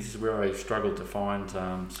 This is where I struggled to find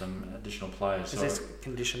some additional players. Is this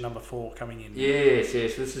condition number 4 coming in? Yes.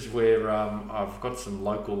 This is where I've got some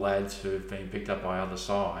local lads who have been picked up by other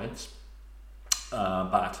sides,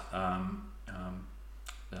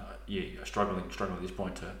 struggling at this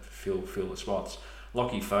point to fill the spots.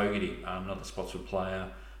 Lockie Fogarty, another Spotswood player,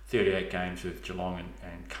 38 games with Geelong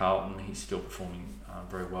and Carlton. He's still performing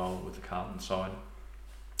very well with the Carlton side.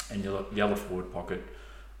 And the other forward pocket,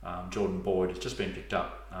 Jordan Boyd, has just been picked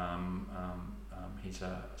up. He's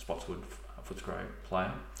a Spotswood Footscray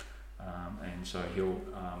player, and so he'll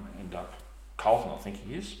end up Carlton, I think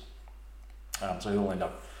he is. So he'll end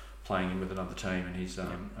up playing in with another team, and he's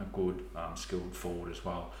a good skilled forward as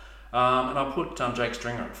well. And I put Jake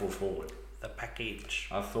Stringer at full forward. The package.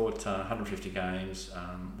 I thought 150 games,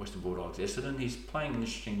 Western Bulldogs, Essendon. He's playing an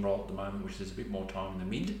interesting role at the moment, which is a bit more time in the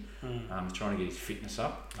mid. He's trying to get his fitness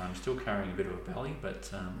up. Still carrying a bit of a belly,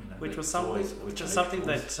 but which was something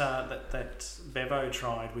that Bevo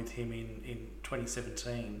tried with him in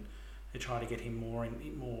 2017. They tried to get him more,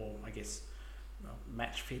 I guess,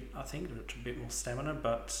 match fit. I think a bit more stamina,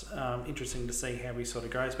 but interesting to see how he sort of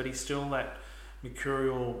goes. But he's still that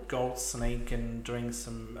mercurial goal sneak and doing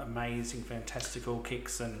some amazing, fantastical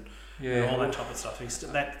kicks and all that type of stuff. He's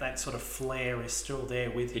that sort of flair is still there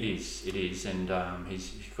with him. It is, and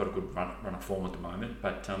he's got a good run of form at the moment.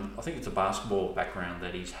 But I think it's a basketball background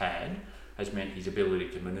that he's had has meant his ability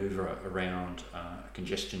to manoeuvre around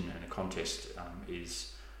congestion and a contest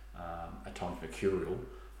is at times mercurial.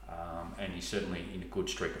 And he's certainly in a good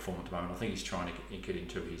streak of form at the moment. I think he's trying to get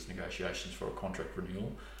into his negotiations for a contract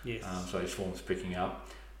renewal. Yes. So his form's picking up.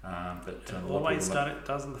 But it always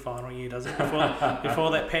does in the final year, does it?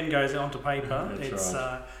 Before that pen goes onto paper, it's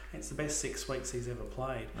the best 6 weeks he's ever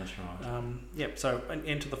played. That's right. Yep. So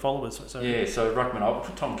into the followers. So ruckman. I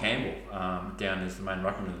put Tom Campbell down as the main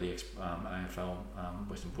ruckman of the AFL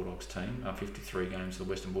Western Bulldogs team. 53 games for the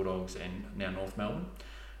Western Bulldogs and now North Melbourne.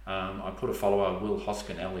 I put a follower, Will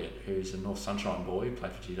Hoskin Elliott, who's a North Sunshine boy, who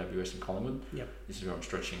played for GWS and Collingwood. Yep. This is where I'm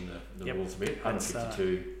stretching the rules a bit.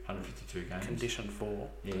 152 games. Condition 4.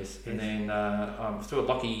 Yes. And then I'm still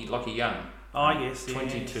Lockie Young. Oh, yes.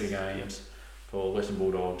 22 games for Western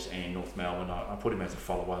Bulldogs and North Melbourne. I put him as a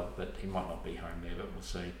follower, but he might not be home there, but we'll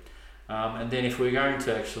see. And then if we're going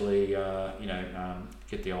to actually,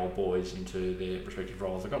 get the old boys into their respective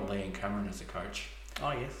roles, I've got Liam Cameron as a coach.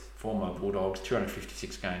 Oh, yes. Former Bulldogs,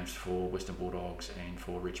 256 games for Western Bulldogs and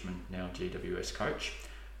for Richmond, now GWS coach.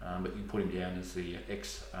 But you put him down as the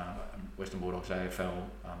ex-Western Bulldogs AFL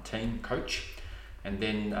team coach. And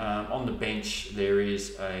then on the bench, there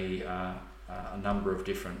is a number of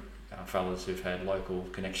different fellas who've had local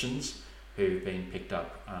connections who've been picked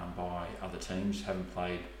up by other teams, haven't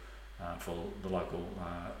played for the local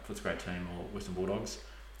Footscray team or Western Bulldogs.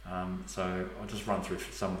 So I'll just run through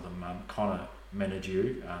some of them. Connor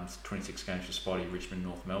Menadue, 26 games for Spotty, Richmond,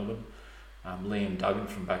 North Melbourne. Liam Duggan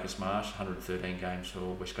from Bacchus Marsh, 113 games for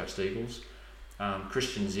West Coast Eagles.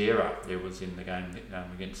 Christian Zera, there was in the game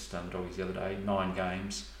against the Doggies the other day, 9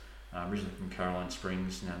 games, originally from Caroline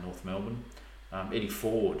Springs, now North Melbourne. Eddie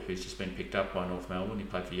Ford, who's just been picked up by North Melbourne, he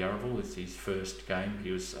played for Yarraville, it's his first game,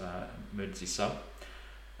 he was emergency sub.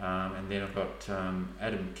 And then I've got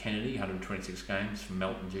Adam Kennedy, 126 games from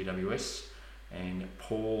Melton GWS, and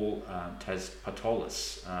Paul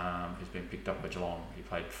Patolis, who's been picked up by Geelong. He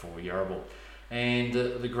played for Yarraville. And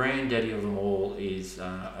the granddaddy of them all is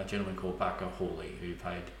a gentleman called Barker Hawley, who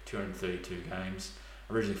played 232 games,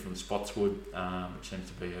 originally from Spotswood, which seems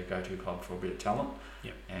to be a go-to club for a bit of talent.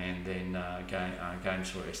 Yep. And then games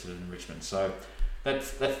for Essendon and Richmond. So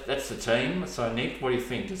that's the team. So Nick, what do you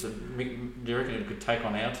think? Do you reckon it could take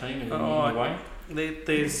on our team in any way?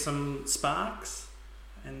 There's some sparks,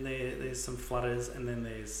 and there's some flutters, and then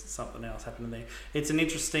there's something else happening there. It's an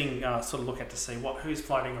interesting sort of look at to see who's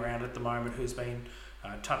floating around at the moment, who's been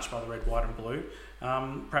touched by the red, white and blue.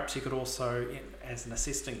 Perhaps you could also, as an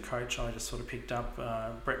assistant coach, I just sort of picked up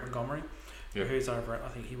Brett Montgomery, who's over at, I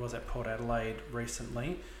think he was at Port Adelaide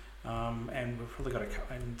recently, and we've probably got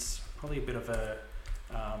probably a bit of a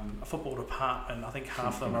football department. I think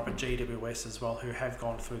half of them are up at GWS as well, who have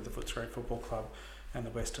gone through the Footscray Football Club and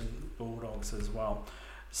the Western Bulldogs as well.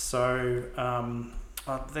 So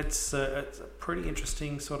that's a pretty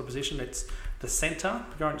interesting sort of position. It's the centre,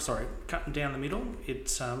 cutting down the middle.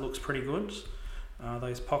 It looks pretty good.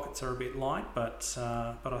 Those pockets are a bit light, but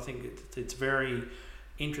I think it's very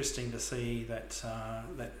interesting to see that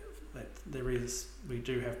we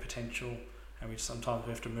do have potential, and we sometimes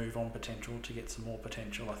have to move on potential to get some more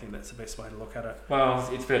potential. I think that's the best way to look at it. Well,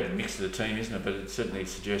 it's about the mix of the team, isn't it? But it certainly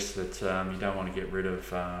suggests that you don't want to get rid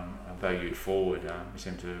of a valued forward. We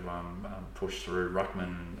seem to push through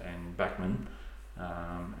Ruckman and Backman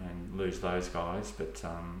and lose those guys. But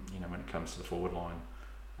when it comes to the forward line,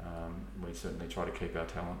 we certainly try to keep our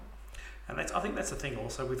talent. And I think that's the thing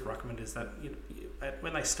also with Ruckman is that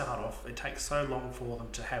when they start off, it takes so long for them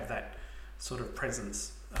to have that sort of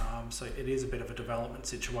presence. So it is a bit of a development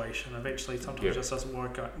situation. Eventually, sometimes it just doesn't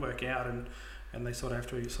work out, and they sort of have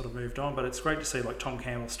to be sort of moved on. But it's great to see like Tom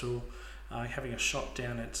Campbell still having a shot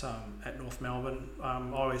down at North Melbourne. I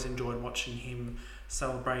always enjoyed watching him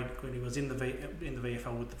celebrate when he was in the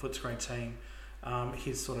VFL with the Footscray team.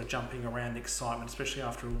 His sort of jumping around excitement, especially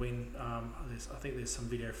after a win. I think there's some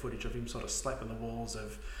video footage of him sort of slapping the walls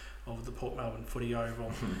of of the Port Melbourne Footy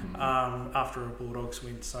Oval after a Bulldogs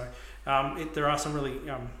win. So there are some really,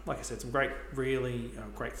 like I said, some great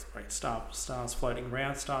stars floating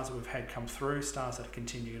around, stars that we've had come through, stars that have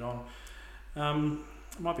continued on.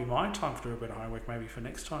 It might be my time to do a bit of homework maybe for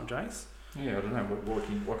next time, Jace. Yeah, I don't know.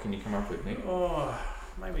 What can you come up with, Nick? Oh,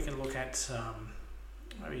 maybe we can look at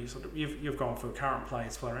maybe you've gone for current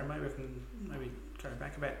players, Florian. Maybe we can go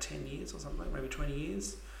back about 10 years or something, maybe 20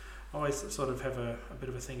 years. I always sort of have a bit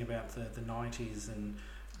of a thing about the 90s and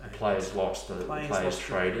the players lost, the players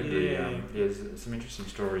traded. Yeah. There's some interesting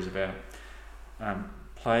stories about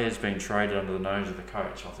players being traded under the nose of the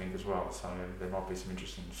coach, I think, as well. So there might be some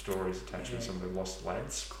interesting stories attached with some of the lost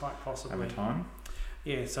lads. Quite possibly. Over time.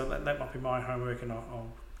 Yeah, so that might be my homework, and I'll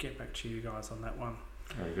get back to you guys on that one.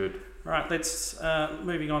 Very good. All right, let's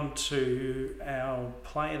moving on to our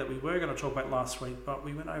player that we were going to talk about last week, but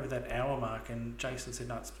we went over that hour mark, and Jason said,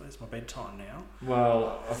 "No, it's my bedtime now."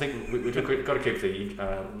 Well, I think we've got to keep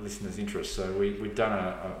the listeners' interest. So we've done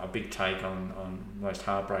a big take on most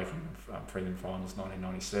heartbreaking prelim finals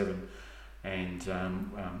 1997, and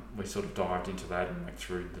we sort of dived into that and went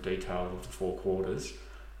through the detail of the four quarters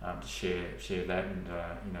to share that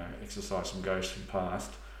and exercise some ghosts from the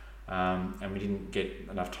past. And we didn't get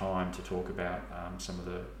enough time to talk about some of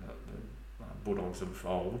the Bulldogs of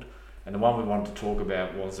old. And the one we wanted to talk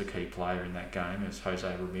about was a key player in that game, is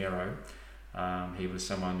Jose Romero. He was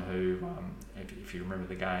someone who, if you remember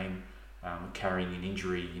the game, carrying an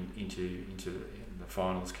injury into the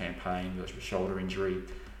finals campaign, it was a shoulder injury,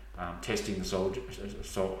 testing the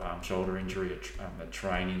shoulder injury at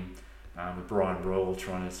training. With Brian Royal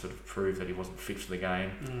trying to sort of prove that he wasn't fit for the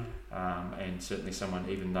game, and certainly someone,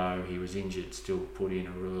 even though he was injured, still put in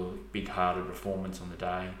a real big-hearted performance on the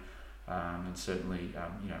day, and certainly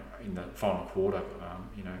in the final quarter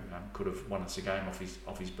could have won us a game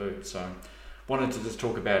off his boot. So wanted to just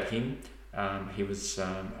talk about him. He was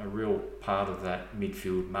a real part of that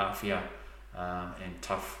midfield mafia and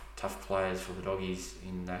tough players for the Doggies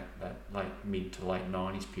in that mid to late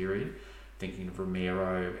 90s period. Thinking of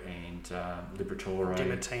Romero and Liberatore,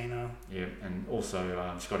 Dimatina, and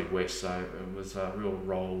also Scotty West. So it was a real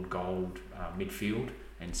rolled gold midfield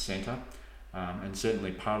and centre, and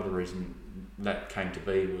certainly part of the reason that came to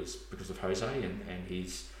be was because of Jose and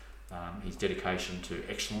his dedication to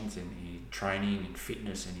excellence in training and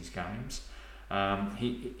fitness in his games.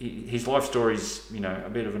 His life story is a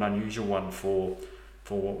bit of an unusual one for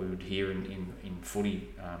what we would hear in footy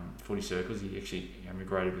circles. He actually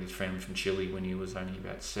immigrated with his family from Chile when he was only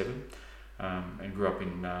about 7, and grew up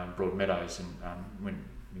in Broadmeadows. And when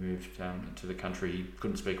he moved to the country, he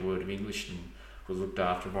couldn't speak a word of English and was looked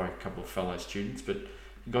after by a couple of fellow students. But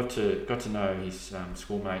he got to know his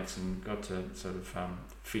schoolmates and got to sort of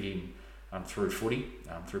fit in through footy,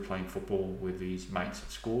 through playing football with his mates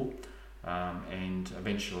at school, and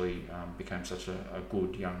eventually became such a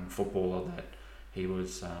good young footballer that he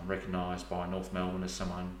was recognised by North Melbourne as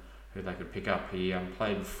someone who they could pick up. He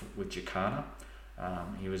played with Jacana.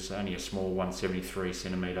 He was only a small 173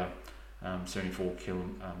 centimetre, 74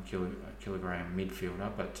 kilogram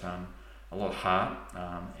midfielder, but a lot of heart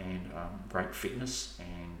and great fitness,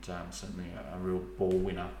 and certainly a real ball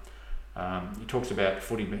winner. He talks about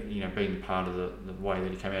footy, being part of the way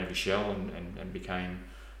that he came out of his shell and became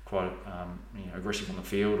quite aggressive on the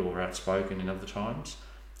field or outspoken in other times.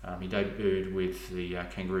 He debuted with the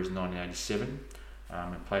Kangaroos in 1987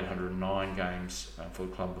 and played 109 games for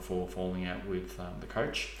the club before falling out with the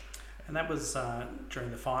coach. And that was during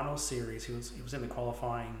the final series. He was in the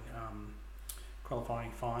qualifying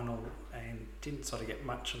final and didn't sort of get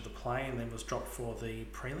much of the play, and then was dropped for the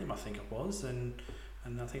prelim, I think it was, and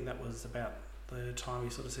I think that was about the time he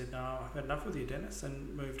sort of said, "No, I've had enough with you, Dennis,"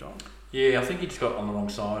 and moved on. Yeah, I think he just got on the wrong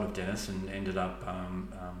side of Dennis and ended up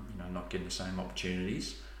not getting the same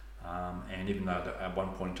opportunities. And even though at one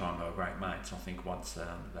point in time they were great mates, I think once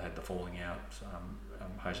they had the falling out,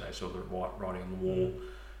 Jose saw the writing on the wall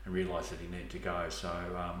and realised that he needed to go. So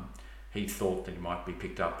he thought that he might be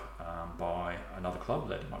picked up by another club,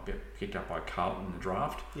 that he might be picked up by Carlton in the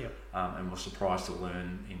draft, and was surprised to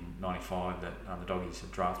learn in '95 that the Doggies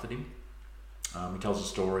had drafted him. He tells a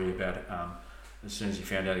story about as soon as he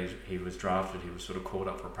found out he was drafted, he was sort of called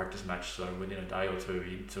up for a practice match. So within a day or two,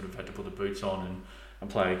 he sort of had to put the boots on and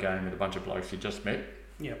play a game with a bunch of blokes he just met.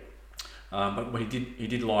 But he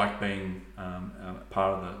did like being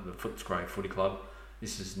part of the Footscray Footy Club.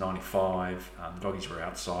 This is '95. The Doggies were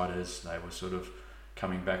outsiders. They were sort of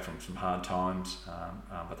coming back from some hard times,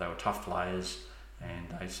 but they were tough players, and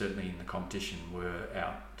they certainly in the competition were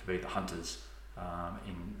out to be the hunters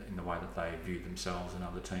in the way that they viewed themselves and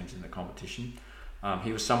other teams in the competition.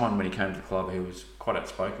 He was someone when he came to the club who was quite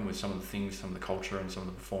outspoken with some of the things, some of the culture and some of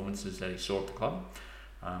the performances that he saw at the club.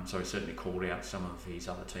 So he certainly called out some of his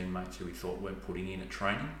other teammates who he thought weren't putting in at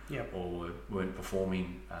training or weren't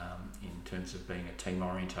performing in terms of being a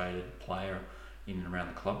team-orientated player in and around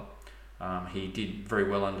the club. He did very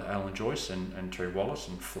well under Alan Joyce and Terry Wallace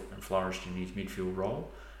and flourished in his midfield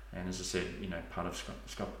role. And as I said, part of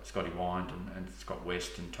Scotty Wind and Scott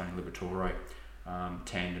West and Tony Liberatore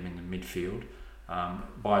tandem in the midfield.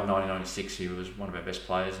 By 1996, he was one of our best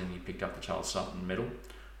players and he picked up the Charles Sutton medal.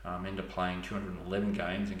 Ended up playing 211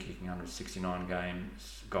 games and kicking 169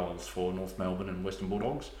 goals for North Melbourne and Western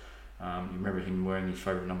Bulldogs. You remember him wearing his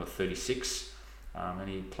favourite number 36. And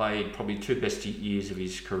he played probably two best years of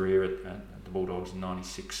his career at the Bulldogs in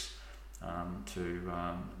 96 to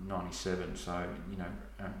 97. So,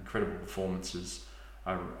 incredible performances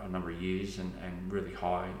over a number of years and really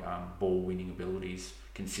high ball winning abilities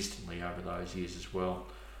consistently over those years as well.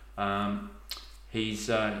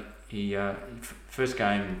 First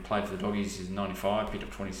game played for the Doggies is 95, picked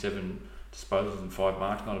up 27 disposals and 5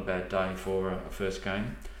 marks. Not a bad day for a first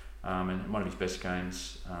game. And one of his best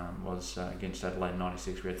games was against Adelaide in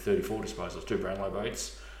 96. We had 34 disposals, 2 Brownlow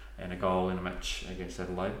votes and a goal in a match against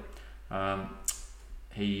Adelaide.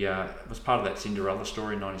 He was part of that Cinderella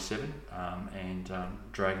story in 97 and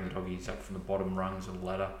dragging the Doggies up from the bottom rungs of the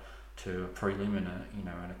ladder to a prelim and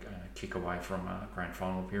a kick away from a grand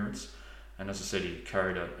final appearance. And as I said, he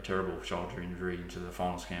carried a terrible shoulder injury into the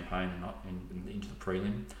finals campaign and not into the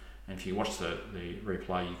prelim. And if you watch the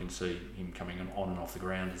replay, you can see him coming on and off the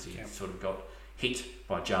ground as he sort of got hit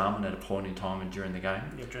by Jarman at a point in time and during the game.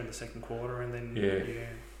 Yeah, during the second quarter and then...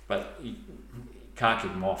 But you can't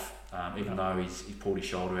keep him off, even though he's pulled his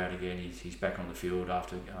shoulder out again. He's back on the field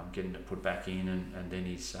after getting it put back in and then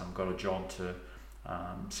he's got a job to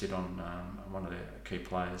sit on one of the key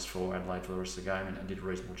players for Adelaide for the rest of the game and did a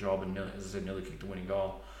reasonable job and nearly, as I said, nearly kicked the winning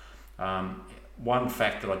goal. One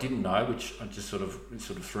fact that I didn't know, which I just sort of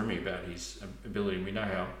threw me about his ability, and we know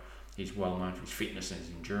how he's well known for his fitness and his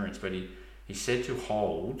endurance, but he's said to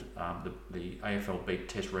hold the AFL beat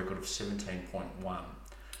test record of 17.1.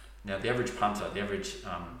 Now the average punter, the average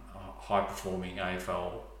high performing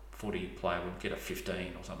AFL footy player would get a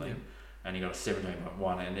 15 or something, and he got a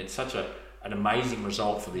 17.1, and it's such an amazing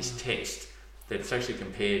result for this test that it's actually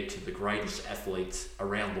compared to the greatest athletes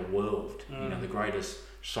around the world. The greatest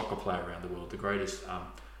soccer player around the world, the greatest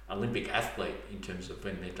Olympic athlete in terms of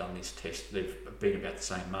when they've done this test, they've been about the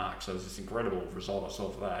same mark. So it's this incredible result I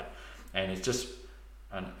saw for that, and it's just,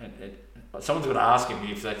 someone's got to ask him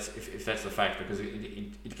if that's the fact, because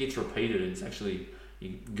it gets repeated and it's actually,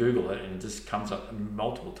 you Google it and it just comes up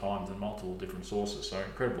multiple times in multiple different sources. So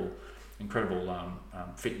incredible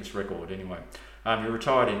fitness record anyway. He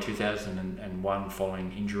retired in 2001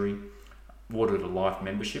 following injury, awarded a life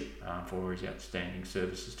membership for his outstanding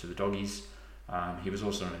services to the Doggies. He was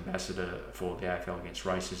also an ambassador for the AFL Against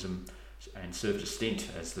Racism and served a stint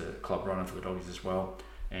as the club runner for the Doggies as well,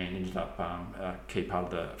 and ended up a key part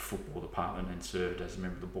of the football department and served as a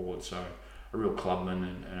member of the board. So a real clubman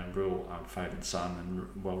and a real favoured son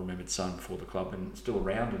and well-remembered son for the club, and still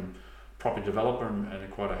around and property developer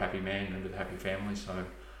and quite a happy man and with a happy family. So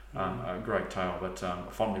a great tale, but a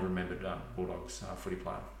fondly remembered Bulldogs footy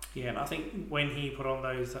player. Yeah, and I think when he put on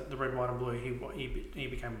the red, white and blue, he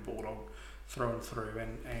became a Bulldog through and through,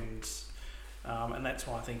 and that's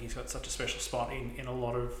why I think he's got such a special spot in a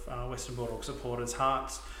lot of Western Bulldog supporters'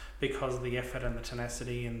 hearts, because of the effort and the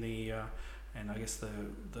tenacity and and I guess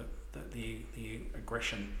the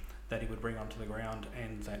aggression that he would bring onto the ground,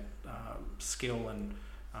 and that skill, and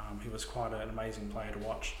he was quite an amazing player to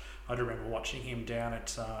watch. I do remember watching him down at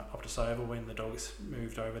Optus Oval when the Dogs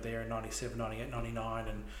moved over there in 97, 98, 99,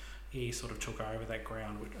 and he sort of took over that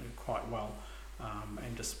ground quite well,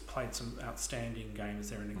 and just played some outstanding games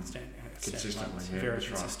there and consistently, very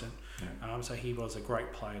consistent. Right. Yeah. So he was a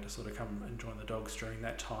great player to sort of come and join the Dogs during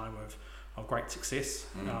that time of great success,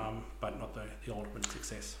 but not the ultimate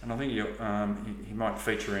success. And I think he might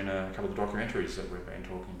feature in a couple of the documentaries that we've been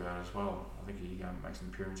talking about as well. I think he makes an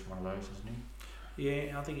appearance in one of those, doesn't he?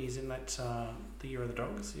 Yeah, I think he's in that The Year of the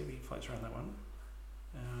Dogs. Yeah, he floats around that one.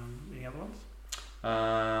 Any other ones?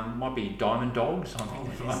 Might be Diamond Dogs. I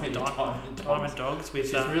think Diamond Dogs.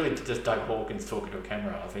 With, it's really just Doug Hawkins talking to a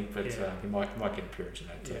camera, I think, but he might get an appearance in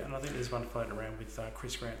that too. Yeah, and I think there's one floating around with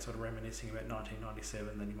Chris Grant sort of reminiscing about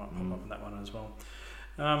 1997, then you might pop up in that one as well.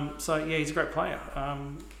 So yeah, he's a great player.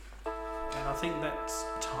 And I think that's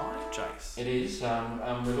time, Jace. It is.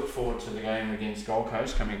 We look forward to the game against Gold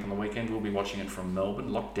Coast coming up on the weekend. We'll be watching it from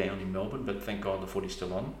Melbourne, locked down in Melbourne, but thank God the footy's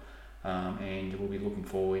still on. and we'll be looking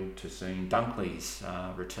forward to seeing Dunkley's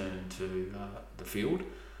return to the field,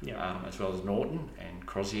 as well as Norton and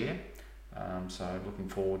Crozier. So looking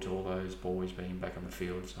forward to all those boys being back on the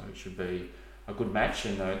field. So it should be a good match,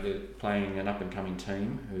 and they're playing an up-and-coming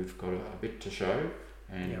team who've got a bit to show.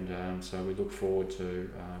 And so we look forward to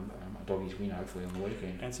a Doggies win hopefully on the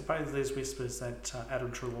weekend. And suppose there's whispers that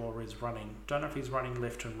Adam Treloar is running. Don't know if he's running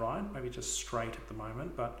left and right, maybe just straight at the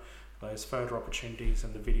moment, but those photo opportunities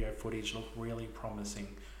and the video footage look really promising.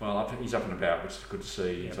 Well, he's up and about, which is good to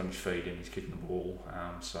see. He's on his feet and he's kicking the ball.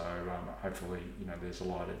 So hopefully, there's a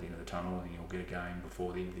light at the end of the tunnel and he'll get a game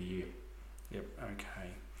before the end of the year. Yep. Okay.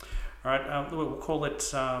 All right. We'll call it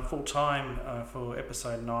full time for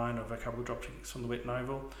episode 9 of A Couple of Dropkicks from the Wet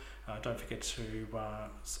Oval. Don't forget to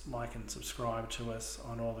like and subscribe to us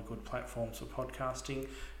on all the good platforms for podcasting,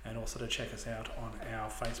 and also to check us out on our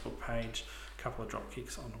Facebook page, Couple of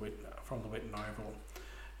Dropkicks from the Wet Oval.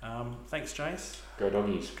 Thanks, Jace. Go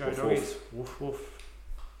Doggies. Go woof, Doggies. Woof woof.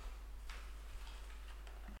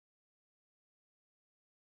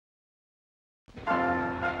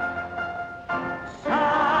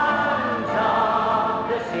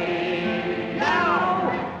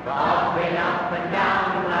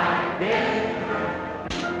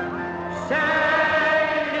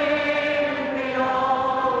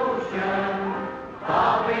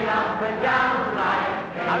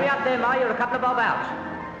 You're a couple of bob out.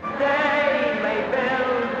 They may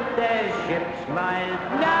build their ships miles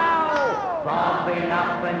now, bobbing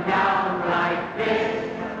up and down like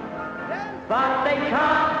this, but they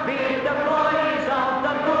can't beat the boys of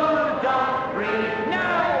the bulldog breed.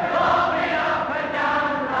 No, bobbing up and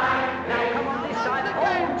down like this. Now come on this side,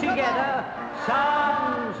 all together,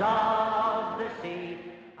 sons of